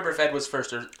 I couldn't remember if Ed was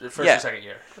first or second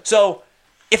year. So,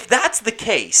 if that's the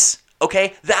case...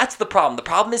 Okay, that's the problem. The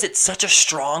problem is it's such a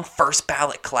strong first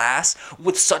ballot class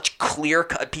with such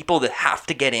clear-cut people that have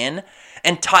to get in.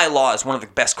 And Ty Law is one of the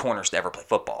best corners to ever play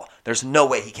football. There's no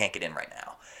way he can't get in right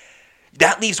now.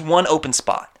 That leaves one open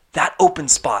spot. That open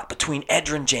spot between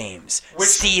Edgerrin James,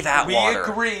 Steve Atwater.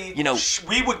 We agree.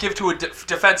 We would give to a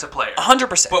defensive player.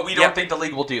 100%. But we don't think the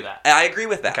league will do that. I agree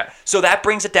with that. Okay. So that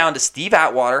brings it down to Steve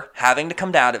Atwater having to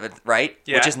come down of it, right?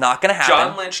 Yeah. Which is not going to happen.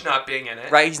 John Lynch not being in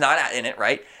it. Right, he's not in it,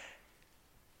 right?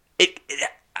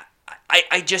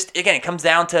 I just, again, it comes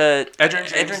down to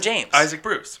Edgerrin James. Isaac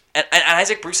Bruce. And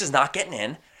Isaac Bruce is not getting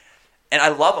in. And I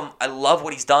love him. I love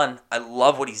what he's done.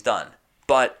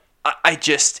 But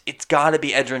it's got to be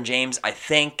Edgerrin James. I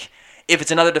think if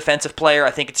it's another defensive player,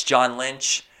 I think it's John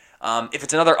Lynch. If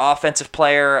it's another offensive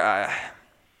player, I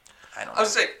don't know. I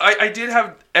was saying, I did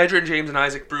have Edgerrin James and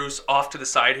Isaac Bruce off to the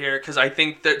side here because I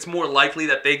think that it's more likely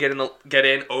that they get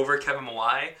in over Kevin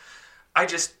Mawai.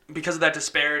 Because of that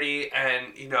disparity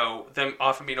and, them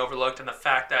often being overlooked and the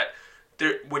fact that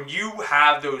when you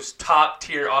have those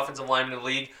top-tier offensive linemen in the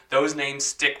league, those names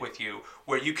stick with you,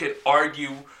 where you could argue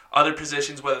other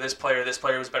positions, whether this player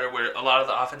was better, where a lot of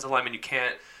the offensive linemen you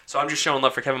can't. So I'm just showing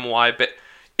love for Kevin Mawai. But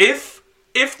if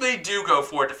they do go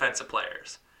for defensive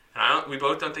players, and we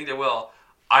both don't think they will,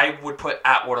 I would put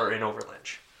Atwater in over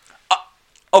Lynch.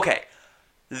 Okay.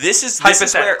 This is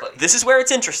where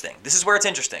it's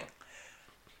interesting.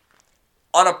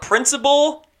 On a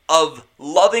principle of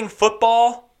loving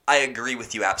football, I agree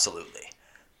with you absolutely.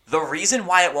 The reason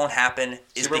why it won't happen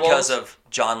is because of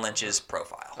John Lynch's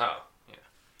profile. Oh, yeah.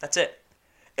 That's it.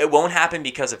 It won't happen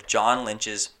because of John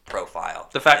Lynch's profile.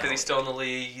 The fact that he's still in the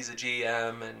league, he's a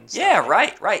GM and stuff. Yeah,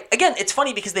 right. Again, it's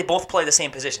funny because they both play the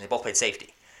same position. They both played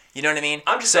safety. You know what I mean?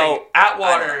 I'm just saying,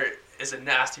 Atwater is a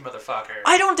nasty motherfucker.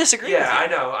 I don't disagree with you. Yeah, I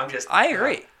know. I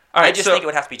agree. All right, I just think it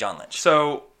would have to be John Lynch.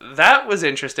 So that was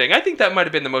interesting. I think that might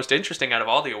have been the most interesting out of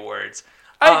all the awards.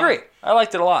 I agree. I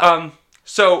liked it a lot.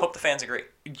 So hope the fans agree.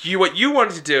 What you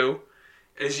wanted to do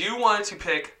is you wanted to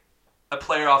pick a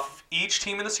player off of each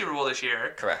team in the Super Bowl this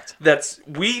year. Correct.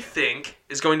 We think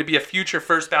is going to be a future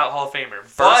first ballot Hall of Famer.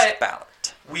 First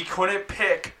ballot. We couldn't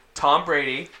pick Tom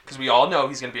Brady because we all know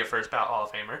he's going to be a first ballot Hall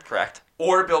of Famer. Correct.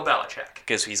 Or Bill Belichick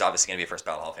because he's obviously going to be a first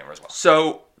ballot Hall of Famer as well.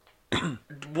 So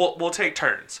we'll take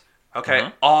turns.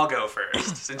 Okay, I'll go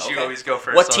first since you always go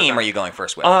first. What team are you going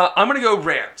first with? I'm going to go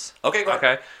Rams. Okay, go ahead.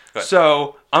 Okay, good.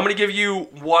 So I'm going to give you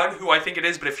one who I think it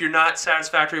is, but if you're not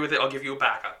satisfactory with it, I'll give you a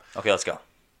backup. Okay, let's go.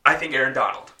 I think Aaron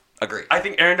Donald. Agree. I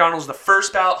think Aaron Donald's the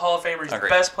first ballot Hall of Famer. He's the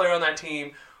best player on that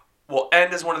team. Will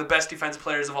end as one of the best defensive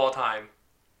players of all time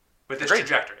with this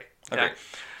trajectory. Okay? Agreed.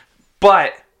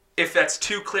 But if that's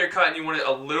too clear cut and you want it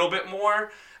a little bit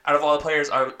more, out of all the players,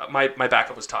 my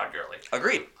backup was Todd Gurley.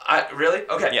 Agreed. Really?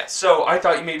 Okay. Yes. So I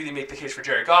thought maybe they make the case for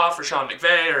Jared Goff or Sean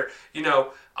McVay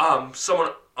or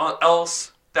someone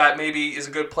else that maybe is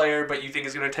a good player but you think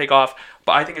is going to take off.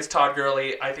 But I think it's Todd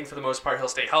Gurley. I think for the most part he'll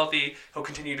stay healthy. He'll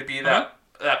continue to be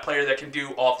that player that can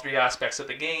do all three aspects of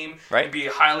the game and be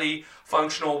highly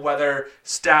functional, whether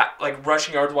like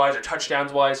rushing yards wise or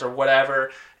touchdowns wise or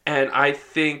whatever. And I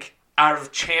think out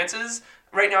of chances,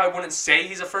 right now I wouldn't say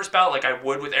he's a first ballot like I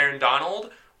would with Aaron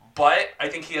Donald, but I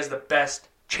think he has the best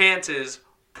chances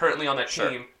currently on that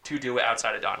team to do it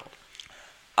outside of Donald.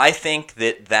 I think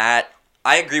that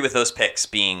I agree with those picks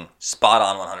being spot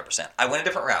on 100%. I went a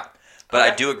different route, but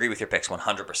I do agree with your picks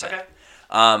 100%.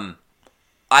 Okay.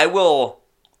 I will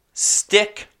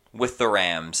stick with the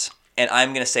Rams, and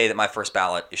I'm going to say that my first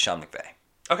ballot is Sean McVay.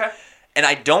 Okay. And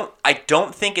I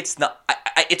don't think it's not.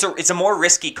 It's a more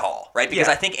risky call, right? Because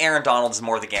I think Aaron Donald is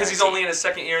more the guarantee. Because he's only in his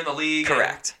second year in the league.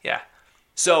 Correct.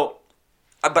 So,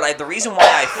 but the reason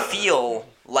why I feel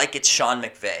like it's Sean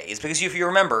McVay is because if you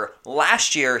remember,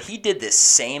 last year he did this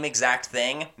same exact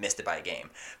thing, missed it by a game,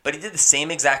 but he did the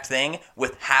same exact thing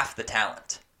with half the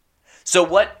talent. So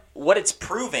what it's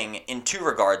proving in two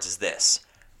regards is this.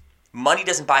 Money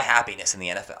doesn't buy happiness in the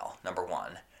NFL, number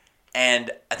one.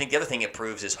 And I think the other thing it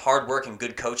proves is hard work and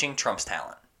good coaching trumps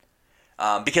talent.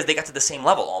 Because they got to the same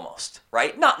level almost,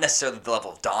 right? Not necessarily the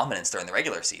level of dominance during the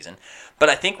regular season, but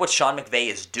I think what Sean McVay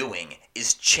is doing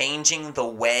is changing the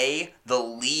way the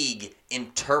league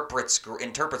interprets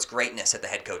greatness at the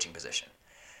head coaching position.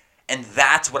 And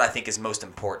that's what I think is most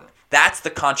important. That's the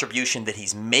contribution that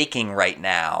he's making right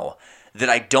now that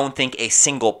I don't think a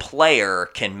single player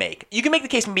can make. You can make the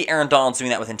case maybe Aaron Donald's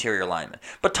doing that with interior linemen,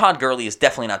 but Todd Gurley is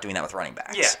definitely not doing that with running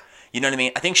backs. Yeah. You know what I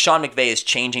mean? I think Sean McVay is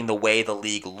changing the way the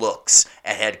league looks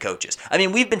at head coaches. I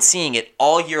mean, we've been seeing it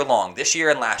all year long, this year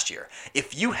and last year.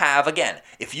 If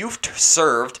you've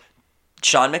served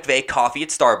Sean McVay coffee at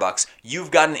Starbucks,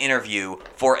 you've got an interview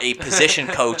for a position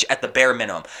coach at the bare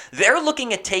minimum. They're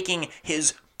looking at taking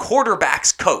his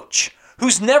quarterback's coach,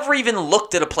 who's never even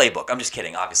looked at a playbook. I'm just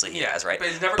kidding. Obviously, he has, right? But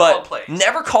he's never called plays.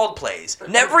 Never called plays.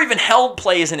 Never even held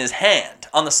plays in his hand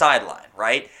on the sideline,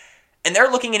 right? And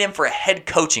they're looking at him for a head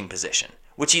coaching position,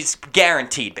 which he's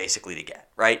guaranteed basically to get,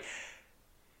 right?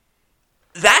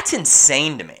 That's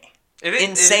insane to me.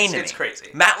 It's crazy.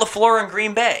 Matt LaFleur in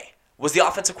Green Bay was the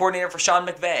offensive coordinator for Sean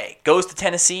McVay. Goes to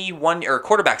Tennessee,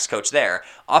 quarterback's coach there.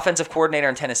 Offensive coordinator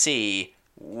in Tennessee,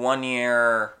 1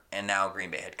 year, and now Green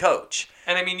Bay head coach.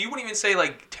 And I mean, you wouldn't even say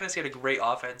like Tennessee had a great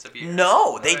offensive year.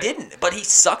 No, they didn't. But he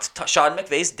sucked Sean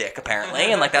McVay's dick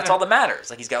apparently, and like that's all that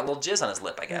matters. Like he's got a little jizz on his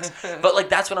lip, I guess. But like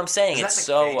that's what I'm saying. Is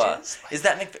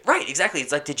that McVay? Right? Exactly.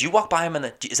 It's like, did you walk by him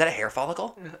is that a hair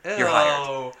follicle? Ew. You're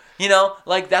hired. You know,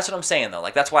 like that's what I'm saying though.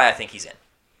 Like that's why I think he's in.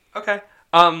 Okay.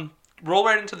 Roll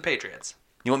right into the Patriots.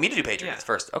 You want me to do Patriots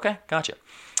first? Okay, gotcha.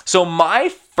 So my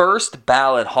first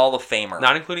ballot Hall of Famer,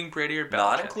 not including Brady or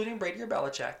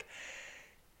Belichick,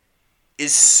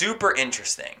 is super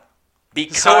interesting.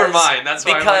 Because, so are mine. That's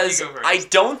why I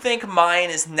don't think mine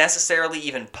is necessarily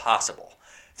even possible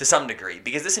to some degree.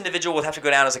 Because this individual would have to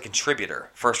go down as a contributor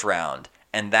first round,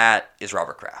 and that is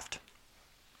Robert Kraft.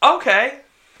 Okay.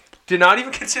 Did not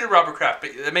even consider Robert Kraft,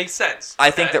 but it makes sense.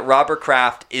 I think that Robert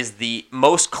Kraft is the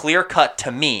most clear-cut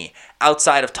to me,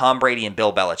 outside of Tom Brady and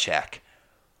Bill Belichick,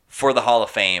 for the Hall of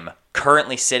Fame,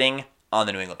 currently sitting on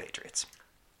the New England Patriots.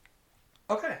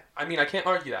 Okay. I mean, I can't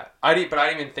argue that. But I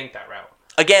didn't even think that route.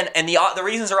 Again, and the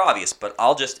reasons are obvious, but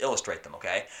I'll just illustrate them,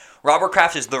 okay? Robert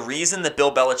Kraft is the reason that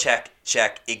Bill Belichick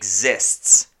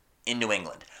exists in New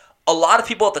England. A lot of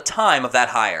people at the time of that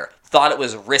hire thought it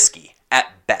was risky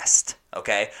at best,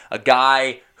 okay? A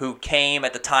guy who came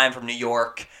at the time from New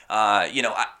York,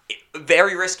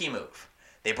 very risky move.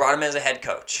 They brought him as a head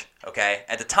coach, okay?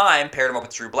 At the time, paired him up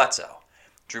with Drew Bledsoe.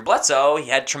 Drew Bledsoe, he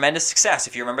had tremendous success,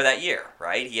 if you remember that year,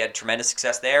 right? He had tremendous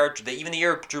success there. Even the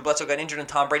year Drew Bledsoe got injured and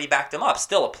Tom Brady backed him up,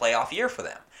 still a playoff year for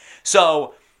them.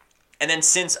 So, and then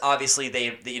since, obviously,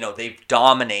 they've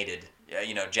dominated,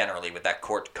 generally with that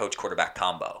coach-quarterback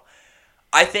combo.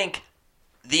 I think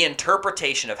the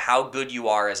interpretation of how good you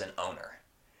are as an owner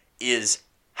is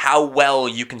how well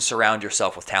you can surround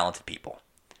yourself with talented people.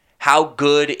 How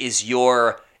good is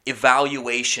your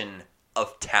evaluation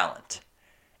of talent?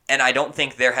 And I don't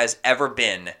think there has ever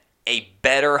been a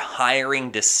better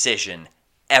hiring decision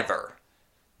ever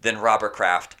than Robert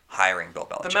Kraft hiring Bill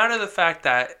Belichick. The matter of the fact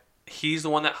that he's the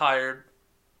one that hired,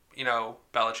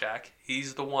 Belichick.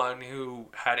 He's the one who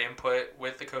had input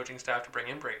with the coaching staff to bring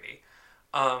in Brady.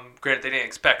 Granted, they didn't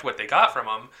expect what they got from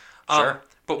him. Sure.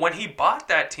 But when he bought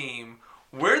that team,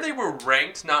 where they were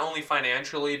ranked, not only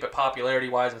financially, but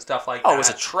popularity-wise and stuff like that. Oh, it was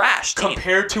a trash team.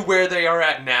 Compared to where they are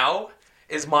at now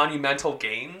is monumental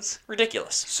gains.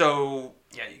 Ridiculous. So,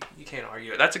 yeah, you can't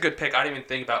argue it. That's a good pick. I didn't even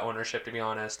think about ownership, to be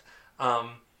honest.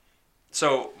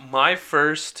 So, my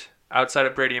first, outside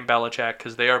of Brady and Belichick,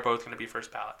 because they are both going to be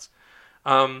first ballots.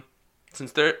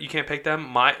 Since you can't pick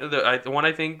them, the one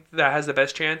I think that has the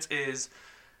best chance is,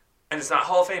 and it's not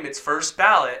Hall of Fame, it's first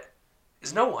ballot,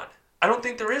 is no one. I don't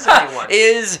think there is anyone.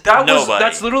 Nobody.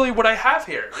 That's literally what I have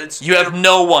here. You have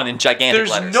no one in gigantic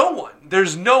letters.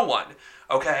 There's no one.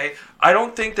 Okay? I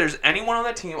don't think there's anyone on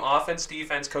the team, offense,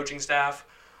 defense, coaching staff,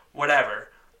 whatever,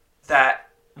 that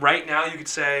right now you could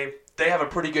say they have a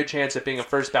pretty good chance of being a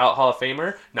first ballot Hall of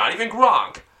Famer. Not even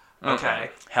Gronk. Okay?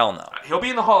 Hell no. He'll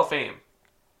be in the Hall of Fame.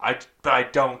 But I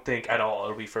don't think at all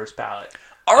it'll be first ballot.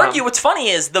 What's funny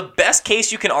is the best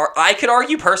case I could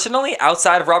argue personally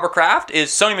outside of Robert Kraft is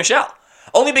Sony Michel.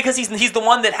 Only because he's the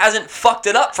one that hasn't fucked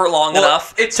it up for long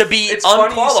enough to be it's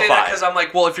unqualified. Funny you say that because I'm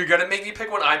like, well, if you're going to make me pick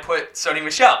one, I put Sony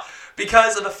Michel.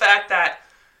 Because of the fact that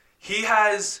he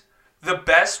has the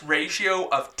best ratio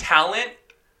of talent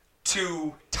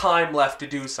to time left to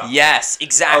do something. Yes,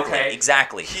 exactly. Okay?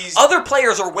 Exactly. Other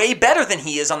players are way better than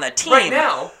he is on that team. Right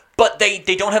now. But they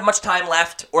don't have much time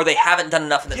left, or they haven't done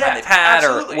enough in the time they've had,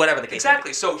 absolutely. Or whatever the case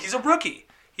Exactly. is. So he's a rookie.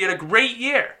 He had a great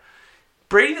year.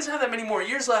 Brady doesn't have that many more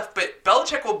years left, but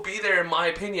Belichick will be there, in my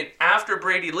opinion, after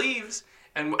Brady leaves.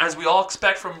 And as we all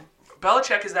expect from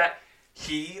Belichick is that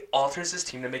he alters his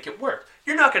team to make it work.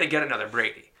 You're not going to get another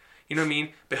Brady. You know what I mean?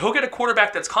 But he'll get a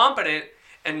quarterback that's competent,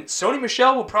 and Sony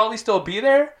Michel will probably still be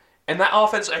there. And that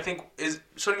offense, I think,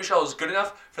 Sony Michel is good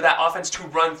enough for that offense to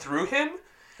run through him.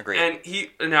 Agreed.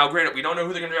 And now, granted, we don't know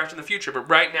who they're going to draft in the future, but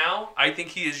right now, I think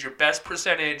he is your best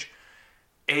percentage,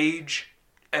 age,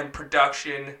 and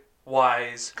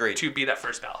production-wise to be that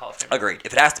first ballot Hall of Famer. Agreed.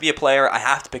 If it has to be a player, I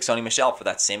have to pick Sony Michel for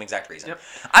that same exact reason. Yep.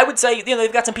 I would say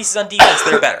they've got some pieces on defense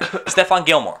that are better. Stephon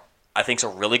Gilmore, I think, is a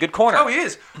really good corner. Oh, he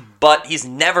is. But he's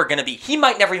never going to be... He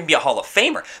might never even be a Hall of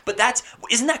Famer. But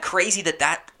isn't that crazy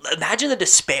that... Imagine the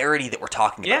disparity that we're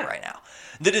talking about right now.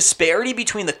 The disparity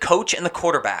between the coach and the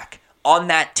quarterback on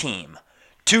that team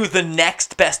to the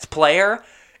next best player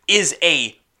is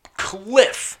a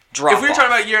cliff drop. If we were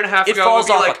talking about a year and a half ago, falls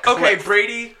it would be off like, okay,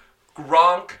 Brady,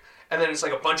 Gronk, and then it's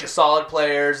like a bunch of solid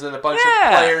players, and then a bunch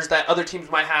of players that other teams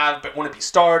might have but want to be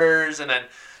starters, and then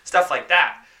stuff like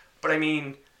that. But I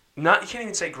mean, you can't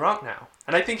even say Gronk now.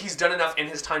 And I think he's done enough in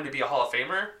his time to be a Hall of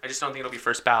Famer. I just don't think it'll be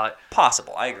first ballot.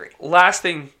 Possible, I agree. Last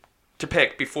thing to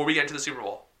pick before we get into the Super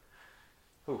Bowl.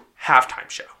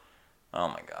 Halftime show. Oh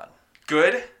my God.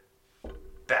 Good,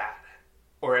 bad,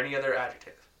 or any other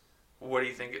adjective. What do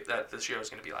you think that the show is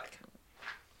going to be like?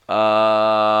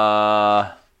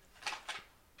 I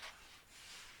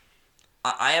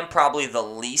am probably the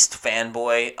least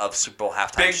fanboy of Super Bowl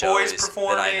halftime Big shows boys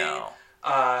performing, that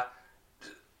I know.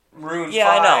 Maroon 5.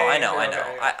 I know.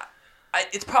 Okay.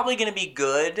 It's probably going to be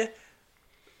good.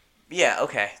 Yeah,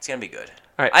 okay. It's going to be good.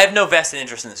 All right. I have no vested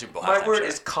interest in the Super Bowl halftime show. My word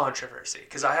is controversy,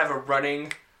 because I have a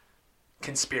running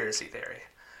conspiracy theory.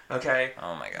 Okay?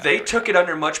 Oh my God. They took it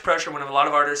under much pressure when a lot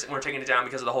of artists were taking it down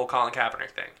because of the whole Colin Kaepernick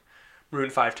thing.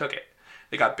 Maroon 5 took it.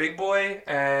 They got Big Boy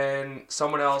and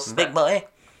someone else. Big Boy.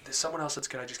 There's someone else that's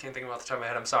good. I just can't think of it off the top of my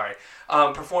head. I'm sorry.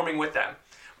 Performing with them.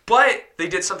 But they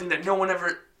did something that no one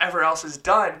ever else has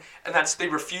done, and that's they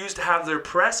refused to have their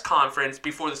press conference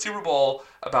before the Super Bowl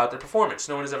about their performance.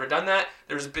 No one has ever done that.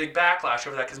 There was a big backlash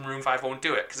over that because Maroon 5 won't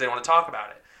do it because they don't want to talk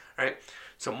about it. Right?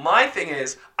 So my thing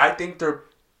is, I think they're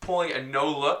pulling a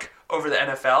no-look over the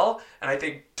NFL, and I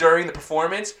think during the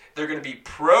performance, they're going to be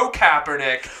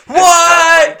pro-Kaepernick and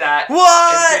stuff like that.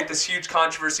 And create this huge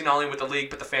controversy not only with the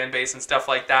league, but the fan base and stuff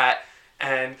like that.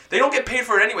 And they don't get paid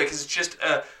for it anyway because it's just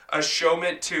a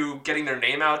showman to getting their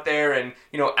name out there and,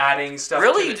 adding stuff.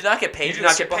 Really? You do not get paid? You do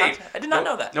not get paid. I did not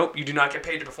know that. Nope, you do not get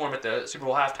paid to perform at the Super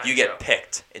Bowl halftime show. You get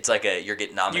picked. It's like you're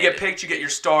getting nominated. You get picked, you get your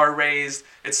star raised.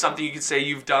 It's something you can say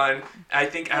you've done. I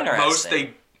think at most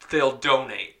they'll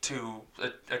donate to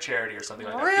a charity or something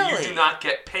like that. Really? But you do not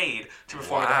get paid to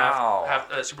perform at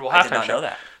the Super Bowl halftime show. I did not know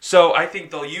that. So I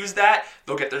think they'll use that.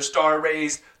 They'll get their star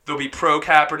raised. They'll be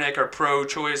pro-Kaepernick or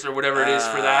pro-choice or whatever it is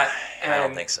for that. And I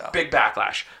don't think so. Big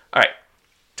backlash. All right.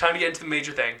 Time to get into the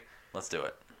major thing. Let's do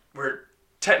it. We're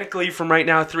technically from right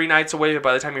now 3 nights away, but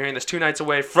by the time you're hearing this, 2 nights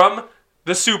away from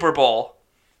the Super Bowl.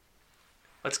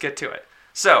 Let's get to it.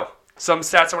 So, some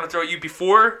stats I want to throw at you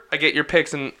before I get your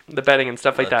picks and the betting and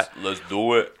stuff like that. Let's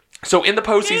do it. So, in the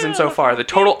postseason so far, the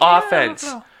total offense,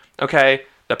 okay,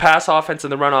 the pass offense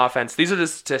and the run offense, these are the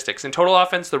statistics. In total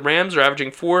offense, the Rams are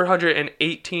averaging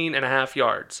 418.5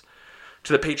 yards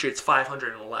to the Patriots'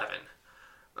 511.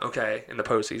 okay, in the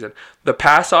postseason. The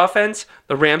pass offense,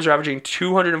 the Rams are averaging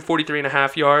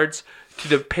 243.5 yards to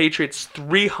the Patriots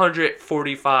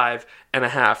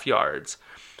 345.5 yards.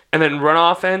 And then run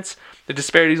offense, the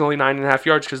disparity is only 9.5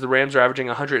 yards because the Rams are averaging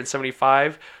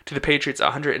 175 to the Patriots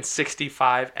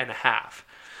 165.5.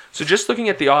 So just looking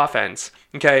at the offense,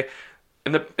 okay,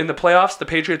 in the playoffs, the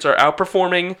Patriots are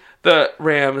outperforming the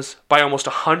Rams by almost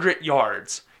 100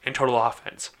 yards in total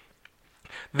offense.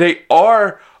 They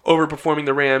are overperforming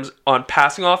the Rams on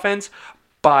passing offense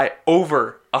by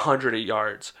over 100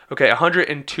 yards. Okay,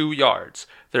 102 yards.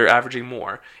 They're averaging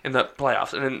more in the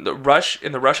playoffs. And in the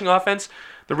rushing offense,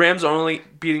 the Rams are only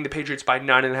beating the Patriots by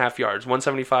 9.5 yards,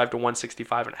 175 to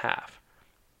 165.5.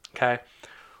 Okay?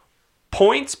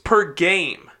 Points per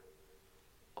game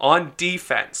on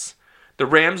defense, the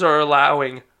Rams are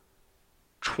allowing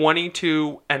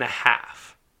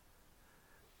 22.5.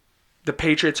 The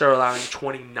Patriots are allowing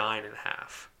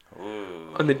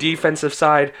 29.5. On the defensive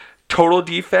side, total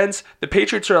defense, the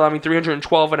Patriots are allowing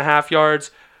 312.5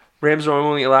 yards. Rams are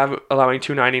only allowing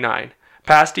 299.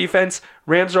 Pass defense,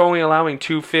 Rams are only allowing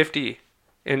 250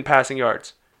 in passing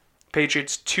yards.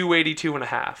 Patriots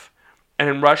 282.5. And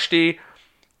in rush D,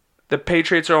 the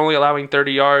Patriots are only allowing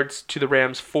 30 yards to the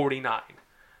Rams 49.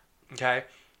 Okay?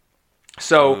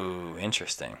 So, ooh,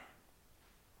 interesting.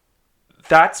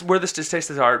 That's where the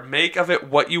statistics are. Make of it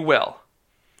what you will.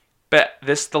 Bet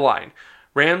this is the line.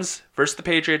 Rams versus the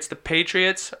Patriots. The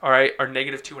Patriots, all right, are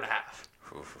negative 2.5.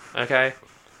 Okay?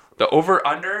 The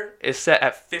over-under is set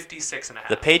at 56.5.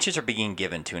 The Patriots are being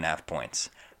given 2.5 points.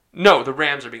 No, the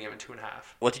Rams are being given 2.5.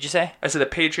 What did you say? I said the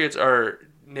Patriots are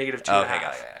negative 2.5. Okay,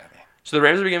 got it. So the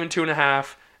Rams are being given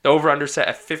 2.5. The over-under set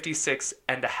at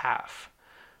 56.5.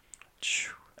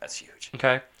 That's huge.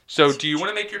 Okay? So do you want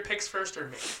to make your picks first or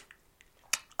me?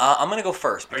 I'm going to go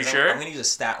first. Are you sure? I'm going to use a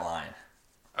stat line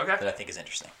that Okay. I think is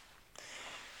interesting.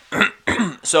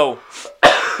 So,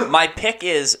 my pick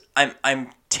is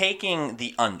I'm taking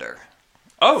the under.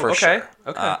 Oh, for okay. Sure.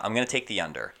 Okay. I'm going to take the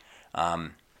under. I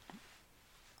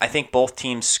think both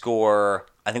teams score.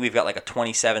 I think we've got like a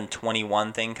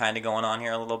 27-21 thing kind of going on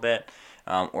here a little bit,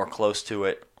 or close to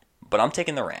it. But I'm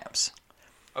taking the Rams.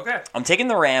 Okay. I'm taking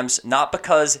the Rams not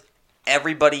because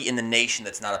everybody in the nation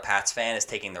that's not a Pats fan is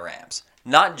taking the Rams.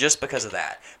 Not just because of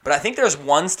that. But I think there's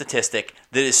one statistic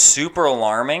that is super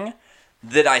alarming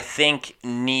that I think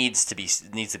needs to be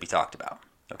talked about.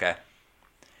 Okay?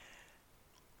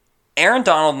 Aaron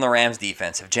Donald and the Rams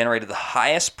defense have generated the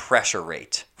highest pressure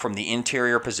rate from the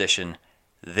interior position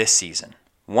this season.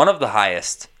 One of the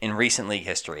highest in recent league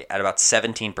history at about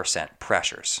 17%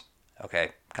 pressures.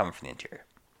 Okay? Coming from the interior.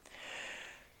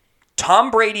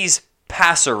 Tom Brady's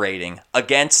passer rating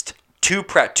against two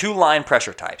line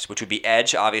pressure types, which would be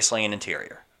edge, obviously, and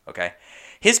interior. Okay,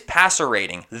 his passer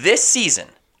rating this season,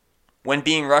 when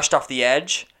being rushed off the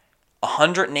edge,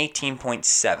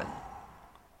 118.7,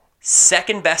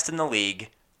 second best in the league.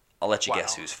 I'll let you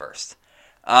guess who's first.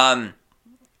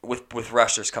 With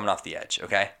rushers coming off the edge.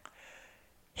 Okay,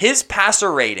 his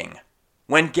passer rating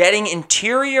when getting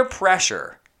interior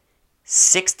pressure,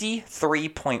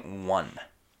 63.1,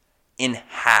 in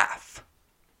half.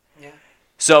 Yeah.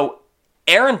 So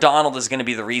Aaron Donald is going to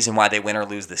be the reason why they win or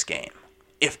lose this game.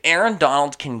 If Aaron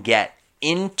Donald can get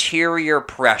interior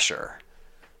pressure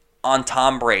on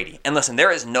Tom Brady, and listen,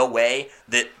 there is no way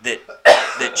that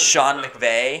Sean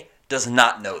McVay does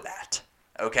not know that.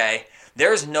 Okay?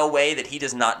 There is no way that he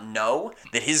does not know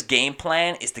that his game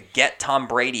plan is to get Tom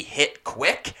Brady hit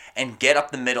quick and get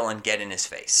up the middle and get in his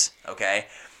face. Okay?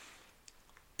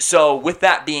 So with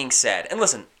that being said, and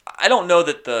listen, I don't know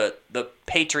that the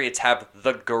Patriots have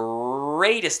the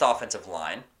greatest offensive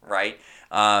line, right?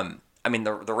 I mean,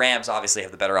 the Rams obviously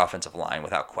have the better offensive line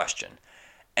without question.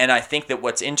 And I think that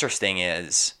what's interesting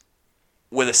is,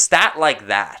 with a stat like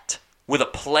that, with a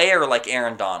player like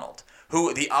Aaron Donald,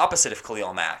 who, the opposite of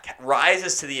Khalil Mack,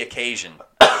 rises to the occasion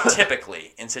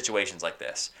typically in situations like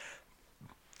this,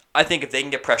 I think if they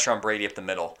can get pressure on Brady up the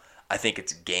middle, I think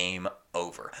it's game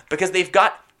over. Because they've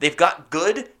got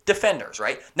good defenders,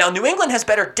 right? Now, New England has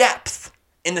better depth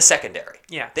in the secondary.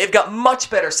 Yeah. They've got much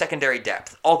better secondary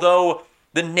depth, although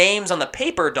the names on the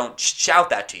paper don't shout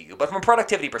that to you. But from a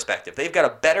productivity perspective, they've got a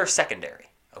better secondary,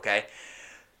 okay?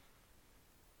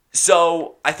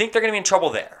 So I think they're going to be in trouble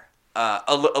there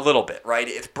a little bit, right?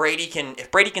 If Brady can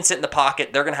sit in the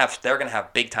pocket, they're going to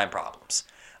have big time problems.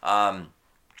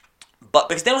 But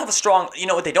because they don't have a strong, you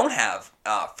know what they don't have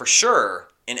for sure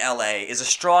in LA is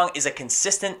a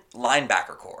consistent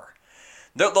linebacker core.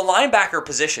 The linebacker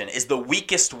position is the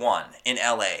weakest one in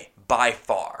LA by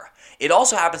far. It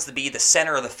also happens to be the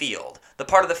center of the field, the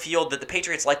part of the field that the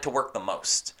Patriots like to work the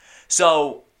most.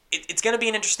 So it's going to be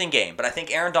an interesting game, but I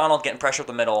think Aaron Donald getting pressure up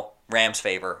the middle, Rams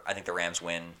favor. I think the Rams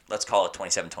win. Let's call it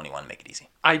 27-21, make it easy.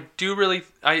 I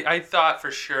thought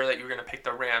for sure that you were going to pick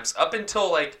the Rams up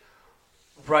until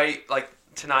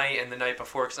tonight and the night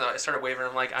before, because I started wavering.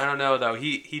 I'm like, I don't know though.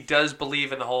 He does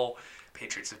believe in the whole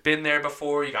Patriots have been there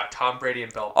before. You got Tom Brady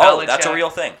and Bill Belichick. Oh, that's a real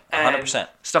thing. 100%.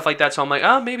 Stuff like that. So I'm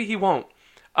like, maybe he won't.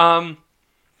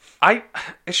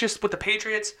 It's just with the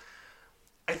Patriots,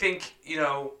 I think,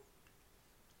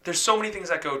 there's so many things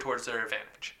that go towards their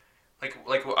advantage. Like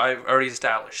I've already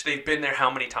established. They've been there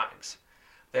how many times?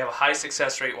 They have a high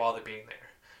success rate while they're being there.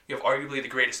 You have arguably the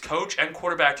greatest coach and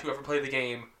quarterback to ever play the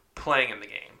game playing in the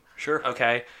game. Sure.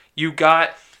 Okay?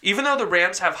 Even though the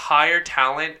Rams have higher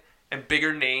talent and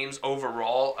bigger names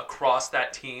overall across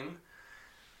that team,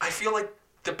 I feel like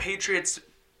the Patriots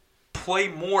play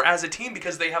more as a team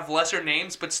because they have lesser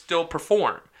names but still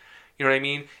perform. You know what I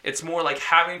mean? It's more like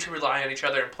having to rely on each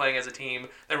other and playing as a team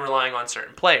than relying on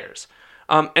certain players.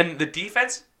 And the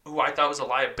defense, who I thought was a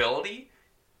liability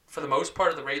for the most part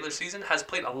of the regular season, has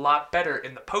played a lot better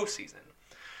in the postseason.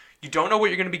 You don't know what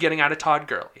you're going to be getting out of Todd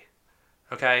Gurley.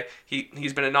 Okay?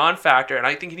 He's been a non-factor, and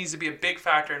I think he needs to be a big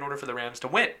factor in order for the Rams to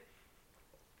win.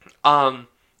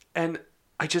 And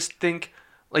I just think,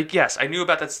 yes, I knew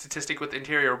about that statistic with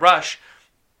interior rush,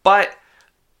 but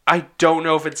I don't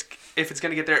know if it's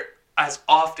going to get there as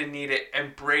often needed,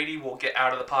 and Brady will get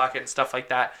out of the pocket and stuff like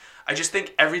that. I just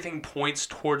think everything points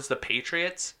towards the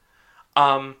Patriots.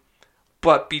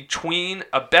 But between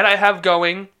a bet I have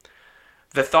going,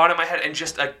 the thought in my head, and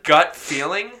just a gut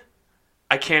feeling,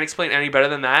 I can't explain any better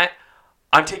than that,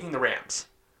 I'm taking the Rams.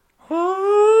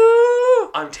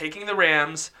 I'm taking the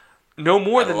Rams. No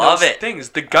more than those things.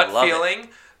 The gut feeling,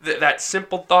 that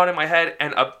simple thought in my head,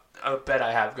 and a bet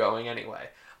I have going anyway.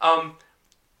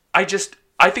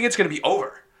 I think it's going to be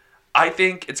over. I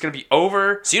think it's going to be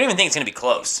over. So you don't even think it's going to be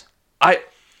close? I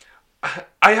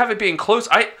have it being close.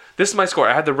 This is my score.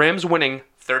 I had the Rams winning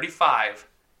 35-31.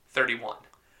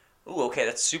 Ooh, okay,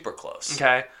 that's super close.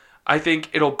 Okay. I think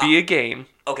it'll be a game.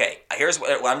 Okay, here's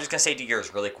what I'm just going to say to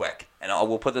yours really quick, and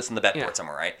we'll put this in the bet board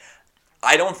somewhere, right?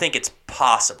 I don't think it's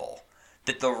possible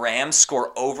that the Rams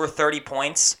score over 30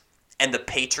 points and the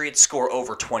Patriots score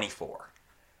over 24.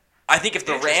 I think if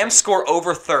the Rams score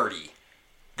over 30,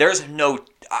 there's no...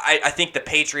 I think the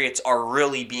Patriots are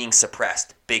really being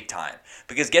suppressed big time.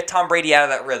 Because get Tom Brady out of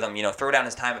that rhythm, throw down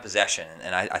his time of possession,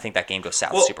 and I think that game goes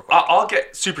south super quick. I'll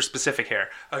get super specific here,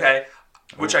 okay?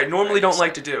 Which I normally don't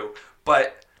like to do,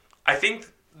 but I think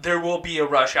there will be a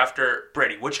rush after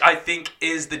Brady, which I think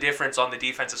is the difference on the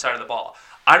defensive side of the ball.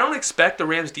 I don't expect the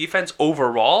Rams defense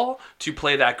overall to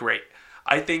play that great.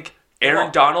 I think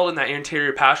Aaron Donald and that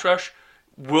interior pass rush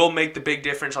will make the big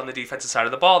difference on the defensive side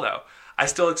of the ball, though. I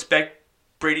still expect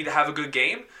Brady to have a good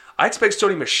game. I expect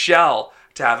Sony Michel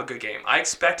to have a good game. I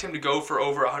expect him to go for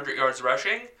over 100 yards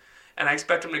rushing, and I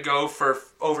expect him to go for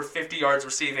over 50 yards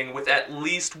receiving with at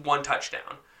least one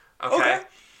touchdown. Okay?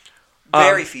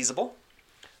 Very feasible.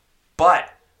 But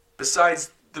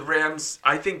besides the Rams,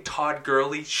 I think Todd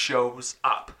Gurley shows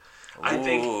up. I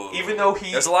think even though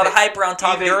there's a lot of hype around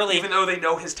Todd Gurley. Even though they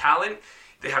know his talent,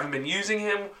 they haven't been using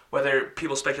him, whether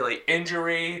people speculate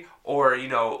injury or,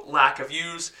 lack of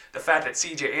use. The fact that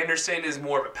C.J. Anderson is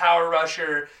more of a power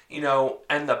rusher,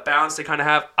 and the balance they kind of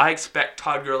have, I expect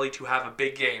Todd Gurley to have a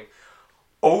big game.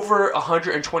 Over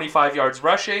 125 yards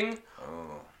rushing,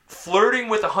 flirting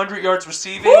with 100 yards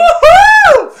receiving,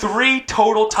 woohoo! 3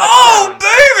 total touchdowns. Oh,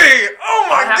 baby! Oh,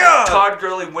 my God! Todd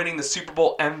Gurley winning the Super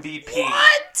Bowl MVP.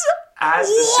 What? As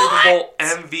the Super Bowl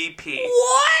MVP.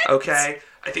 What? Okay?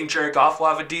 I think Jared Goff will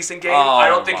have a decent game. I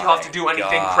don't think he'll have to do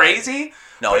anything crazy.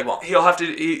 No, he won't. He'll have to.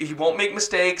 He won't make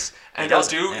mistakes, and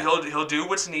he'll do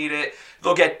what's needed.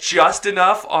 They'll get just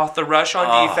enough off the rush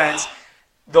on defense.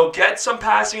 They'll get some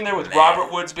passing in there with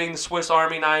Robert Woods being the Swiss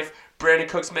Army knife. Brandon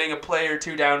Cooks making a play or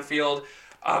two downfield.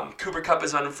 Cooper Kupp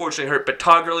is unfortunately hurt, but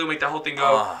Todd Gurley will make that whole thing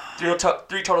go.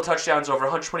 3 total touchdowns, over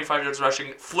 125 yards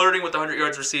rushing, flirting with 100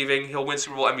 yards receiving. He'll win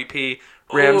Super Bowl MVP.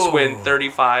 Rams win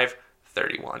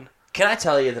 35-31. Can I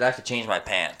tell you that I have to change my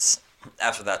pants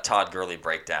after that Todd Gurley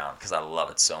breakdown because I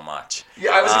love it so much?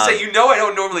 Yeah, I was going to say, I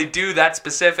don't normally do that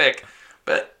specific,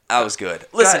 but that was good.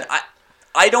 Listen,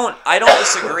 I don't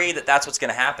disagree that that's what's going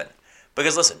to happen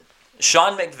because listen,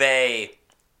 Sean McVay,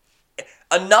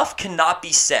 enough cannot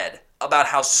be said about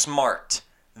how smart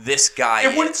this guy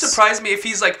is. It wouldn't surprise me if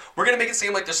he's like, we're going to make it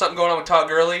seem like there's something going on with Todd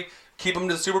Gurley. Keep him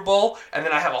to the Super Bowl, and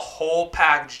then I have a whole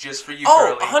package just for you,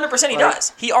 Gurley. 100% he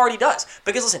does. He already does.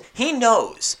 Because, listen, he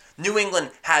knows New England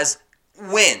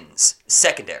wins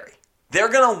secondary. They're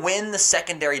going to win the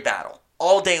secondary battle.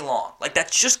 all day long. Like,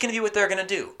 that's just going to be what they're going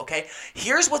to do, okay?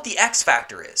 Here's what the X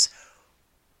factor is.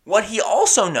 What he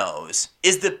also knows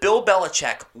is that Bill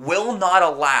Belichick will not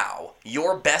allow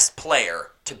your best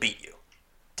player to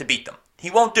beat them. He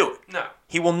won't do it. No.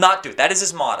 He will not do it. That is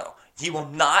his motto. He will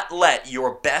not let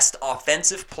your best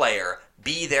offensive player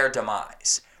be their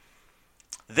demise.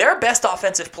 Their best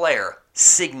offensive player,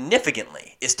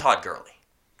 significantly, is Todd Gurley.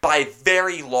 By a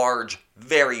very large,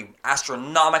 very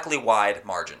astronomically wide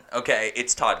margin. Okay,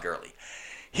 it's Todd Gurley.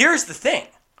 Here's the thing.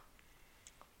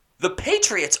 The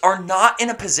Patriots are not in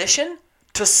a position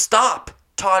to stop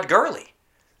Todd Gurley.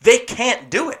 They can't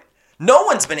do it. No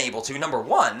one's been able to, number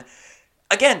one.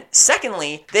 Again,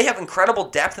 secondly, they have incredible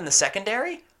depth in the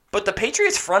secondary, but the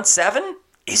Patriots' front seven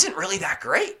isn't really that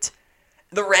great.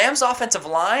 The Rams' offensive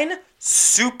line,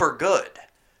 super good.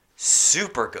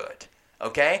 Super good.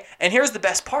 Okay? And here's the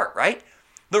best part, right?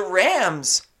 The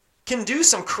Rams can do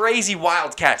some crazy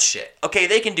wildcat shit. Okay,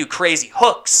 they can do crazy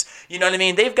hooks. You know what I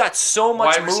mean? They've got so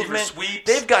much movement. Sweeps,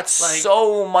 They've got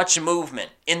so much movement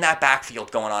in that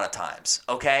backfield going on at times.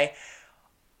 Okay?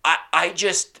 I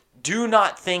just do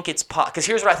not think it's because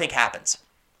here's what I think happens.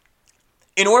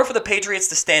 In order for the Patriots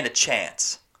to stand a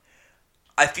chance,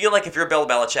 I feel like if you're Bill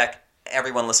Belichick,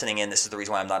 everyone listening in, this is the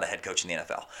reason why I'm not a head coach in the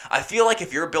NFL. I feel like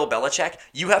if you're Bill Belichick,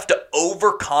 you have to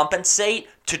overcompensate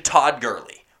to Todd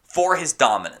Gurley for his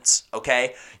dominance,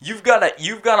 okay? You've got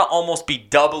to almost be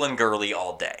doubling Gurley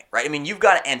all day, right? I mean, you've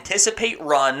got to anticipate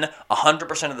run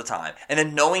 100% of the time. And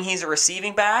then knowing he's a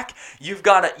receiving back, you've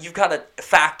got to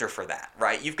factor for that,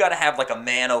 right? You've got to have like a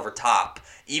man over top.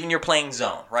 Even you're playing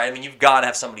zone, right? I mean, you've got to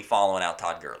have somebody following out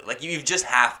Todd Gurley. Like, you just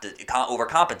have to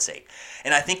overcompensate.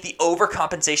 And I think the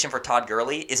overcompensation for Todd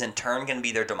Gurley is in turn going to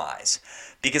be their demise.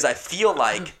 Because I feel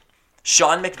like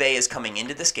Sean McVay is coming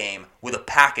into this game with a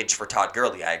package for Todd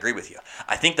Gurley. I agree with you.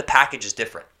 I think the package is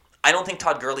different. I don't think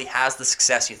Todd Gurley has the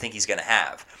success you think he's going to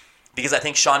have. Because I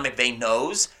think Sean McVay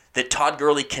knows that Todd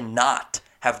Gurley cannot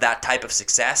have that type of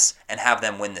success and have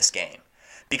them win this game.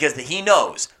 Because he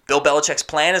knows Bill Belichick's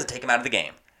plan is to take him out of the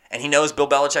game. And he knows Bill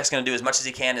Belichick's going to do as much as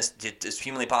he can as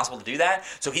humanly possible to do that.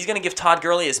 So he's going to give Todd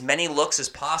Gurley as many looks as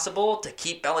possible to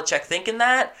keep Belichick thinking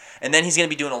that. And then he's going to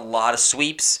be doing a lot of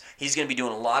sweeps. He's going to be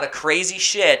doing a lot of crazy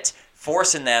shit,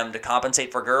 forcing them to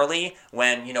compensate for Gurley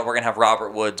when, we're going to have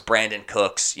Robert Woods, Brandon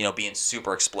Cooks, being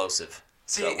super explosive.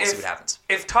 See, so we'll see what happens.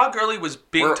 If Todd Gurley was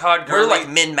being Todd Gurley, we're like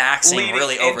min-maxing,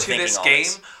 really overthinking this all game,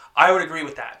 this. I would agree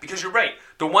with that because you're right.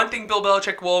 The one thing Bill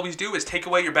Belichick will always do is take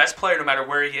away your best player no matter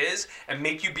where he is and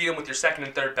make you beat him with your second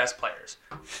and third best players.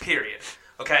 Period.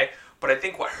 Okay? But I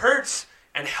think what hurts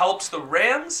and helps the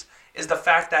Rams is the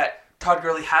fact that Todd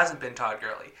Gurley hasn't been Todd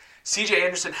Gurley. C.J.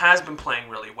 Anderson has been playing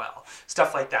really well.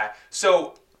 Stuff like that.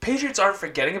 So Patriots aren't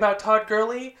forgetting about Todd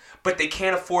Gurley, but they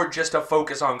can't afford just to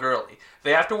focus on Gurley.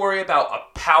 They have to worry about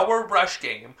a power rush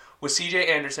game with C.J.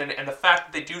 Anderson and the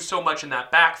fact that they do so much in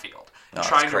that backfield.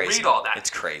 Trying to read all that. It's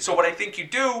crazy. So what I think you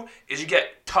do is you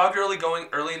get Todd Gurley going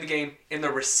early in the game in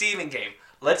the receiving game.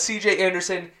 Let C.J.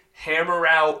 Anderson hammer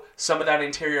out some of that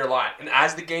interior line. And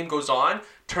as the game goes on,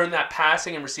 turn that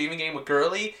passing and receiving game with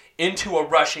Gurley into a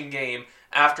rushing game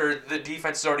after the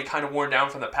defense is already kind of worn down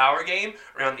from the power game,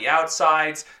 around the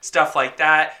outsides, stuff like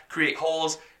that, create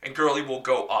holes, and Gurley will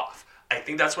go off. I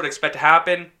think that's what I expect to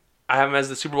happen. I have him as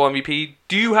the Super Bowl MVP.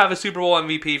 Do you have a Super Bowl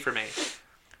MVP for me?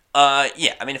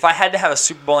 Yeah. I mean, if I had to have a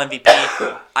Super Bowl MVP,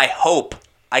 I hope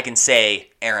I can say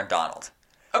Aaron Donald.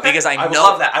 Okay. Because I would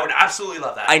love that. I would absolutely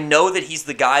love that. I know that he's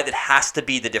the guy that has to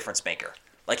be the difference maker.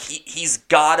 Like, he's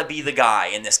got to be the guy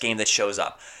in this game that shows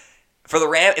up. For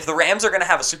if the Rams are going to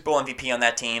have a Super Bowl MVP on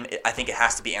that team, I think it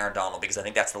has to be Aaron Donald because I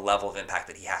think that's the level of impact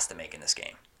that he has to make in this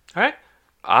game. All right.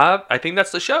 I think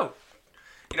that's the show.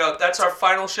 That's our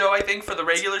final show, I think, for the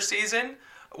regular season.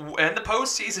 And the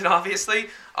postseason, obviously.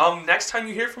 Next time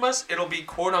you hear from us, it'll be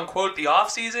quote-unquote the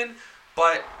off-season.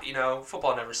 But,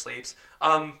 football never sleeps.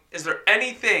 Is there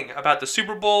anything about the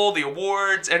Super Bowl, the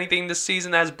awards, anything this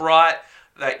season has brought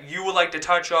that you would like to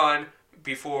touch on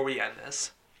before we end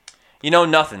this?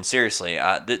 Nothing, seriously.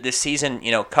 This season,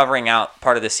 covering out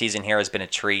part of this season here has been a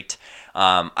treat.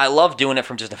 I love doing it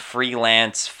from just a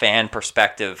freelance fan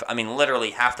perspective. I mean,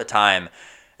 literally half the time...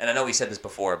 And I know we said this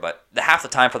before, but half the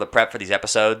time for the prep for these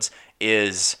episodes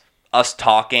is us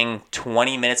talking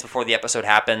 20 minutes before the episode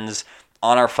happens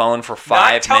on our phone for 5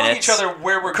 minutes. Not telling each other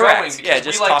where we're going because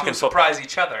just we like talking to surprise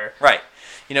each other. Right.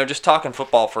 Just talking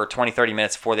football for 20, 30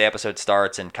 minutes before the episode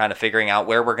starts and kind of figuring out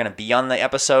where we're going to be on the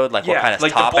episode, what kind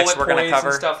of topics we're going to cover.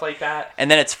 And stuff like that.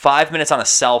 And then it's 5 minutes on a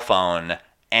cell phone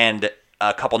and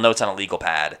a couple notes on a legal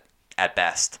pad at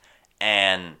best.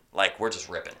 and like we're just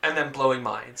ripping. And then blowing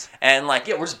minds. And like,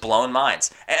 yeah, we're just blowing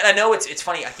minds. And I know it's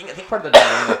funny. I think part of the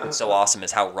dynamic that's so awesome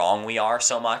is how wrong we are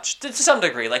so much to some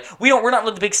degree. Like we're not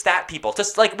really the big stat people.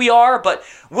 Just like we are, but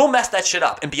we'll mess that shit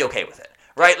up and be okay with it.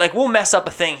 Right? Like we'll mess up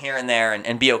a thing here and there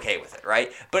and be okay with it,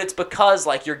 right? But it's because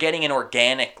like you're getting an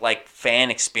organic like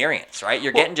fan experience, right?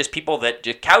 You're getting just people that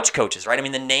just couch coaches, right? I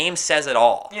mean, the name says it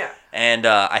all. Yeah. And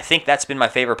I think that's been my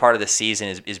favorite part of this season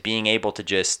is being able to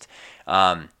just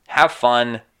have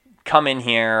fun, come in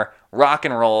here, rock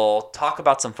and roll, talk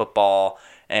about some football,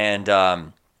 and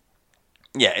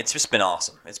yeah, it's just been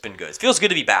awesome. It's been good. It feels good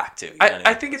to be back too.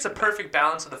 I think it's a perfect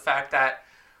balance of the fact that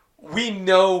we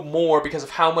know more because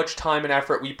of how much time and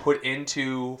effort we put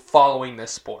into following this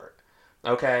sport,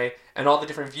 okay? And all the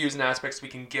different views and aspects we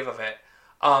can give of it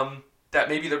that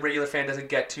maybe the regular fan doesn't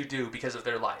get to do because of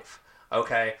their life,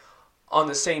 okay? On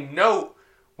the same note,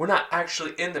 we're not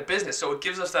actually in the business, so it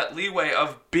gives us that leeway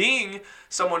of being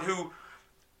someone who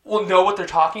will know what they're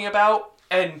talking about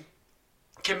and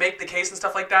can make the case and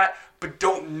stuff like that, but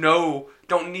don't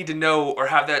need to know or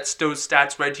have those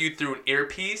stats read to you through an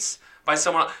earpiece by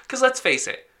someone else. Because let's face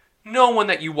it, no one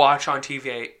that you watch on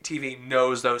TV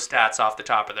knows those stats off the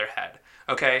top of their head,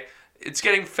 okay? It's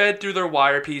getting fed through their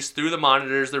wire piece, through the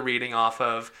monitors they're reading off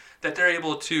of, that they're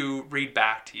able to read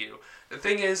back to you. The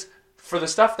thing is, for the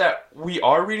stuff that we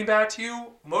are reading back to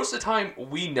you, most of the time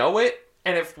we know it,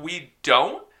 and if we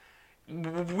don't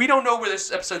know where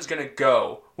this episode's going to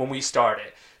go when we start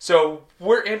it. So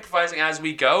we're improvising as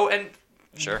we go, and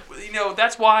sure,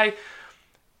 that's why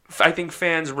I think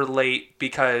fans relate,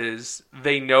 because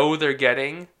they know they're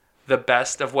getting the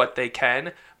best of what they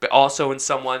can, but also in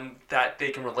someone that they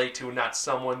can relate to, and not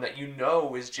someone that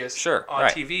is just on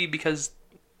right. TV because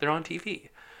they're on TV.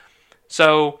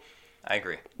 So I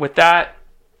agree. With that,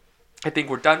 I think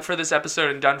we're done for this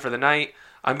episode and done for the night.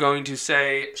 I'm going to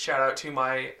say shout out to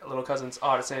my little cousins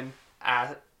Autumn,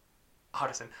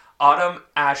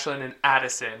 Ashlyn, and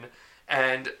Addison.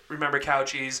 And remember,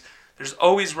 Couchies, there's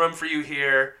always room for you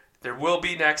here. There will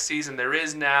be next season. There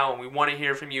is now, and we want to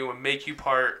hear from you and make you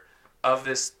part of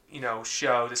this,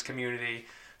 show, this community.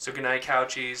 So good night,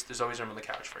 Couchies. There's always room on the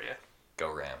couch for you.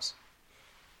 Go Rams.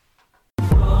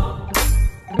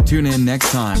 Tune in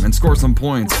next time and score some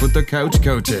points with the Couch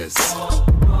Coaches.